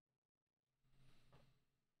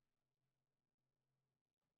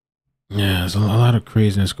 Yeah, there's a lot of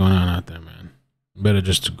craziness going on out there, man. Better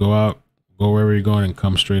just go out, go wherever you're going, and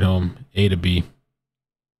come straight home, A to B.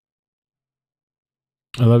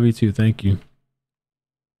 I love you too. Thank you.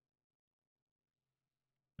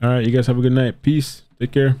 All right, you guys have a good night. Peace.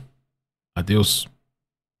 Take care. Adios.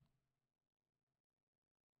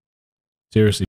 Seriously.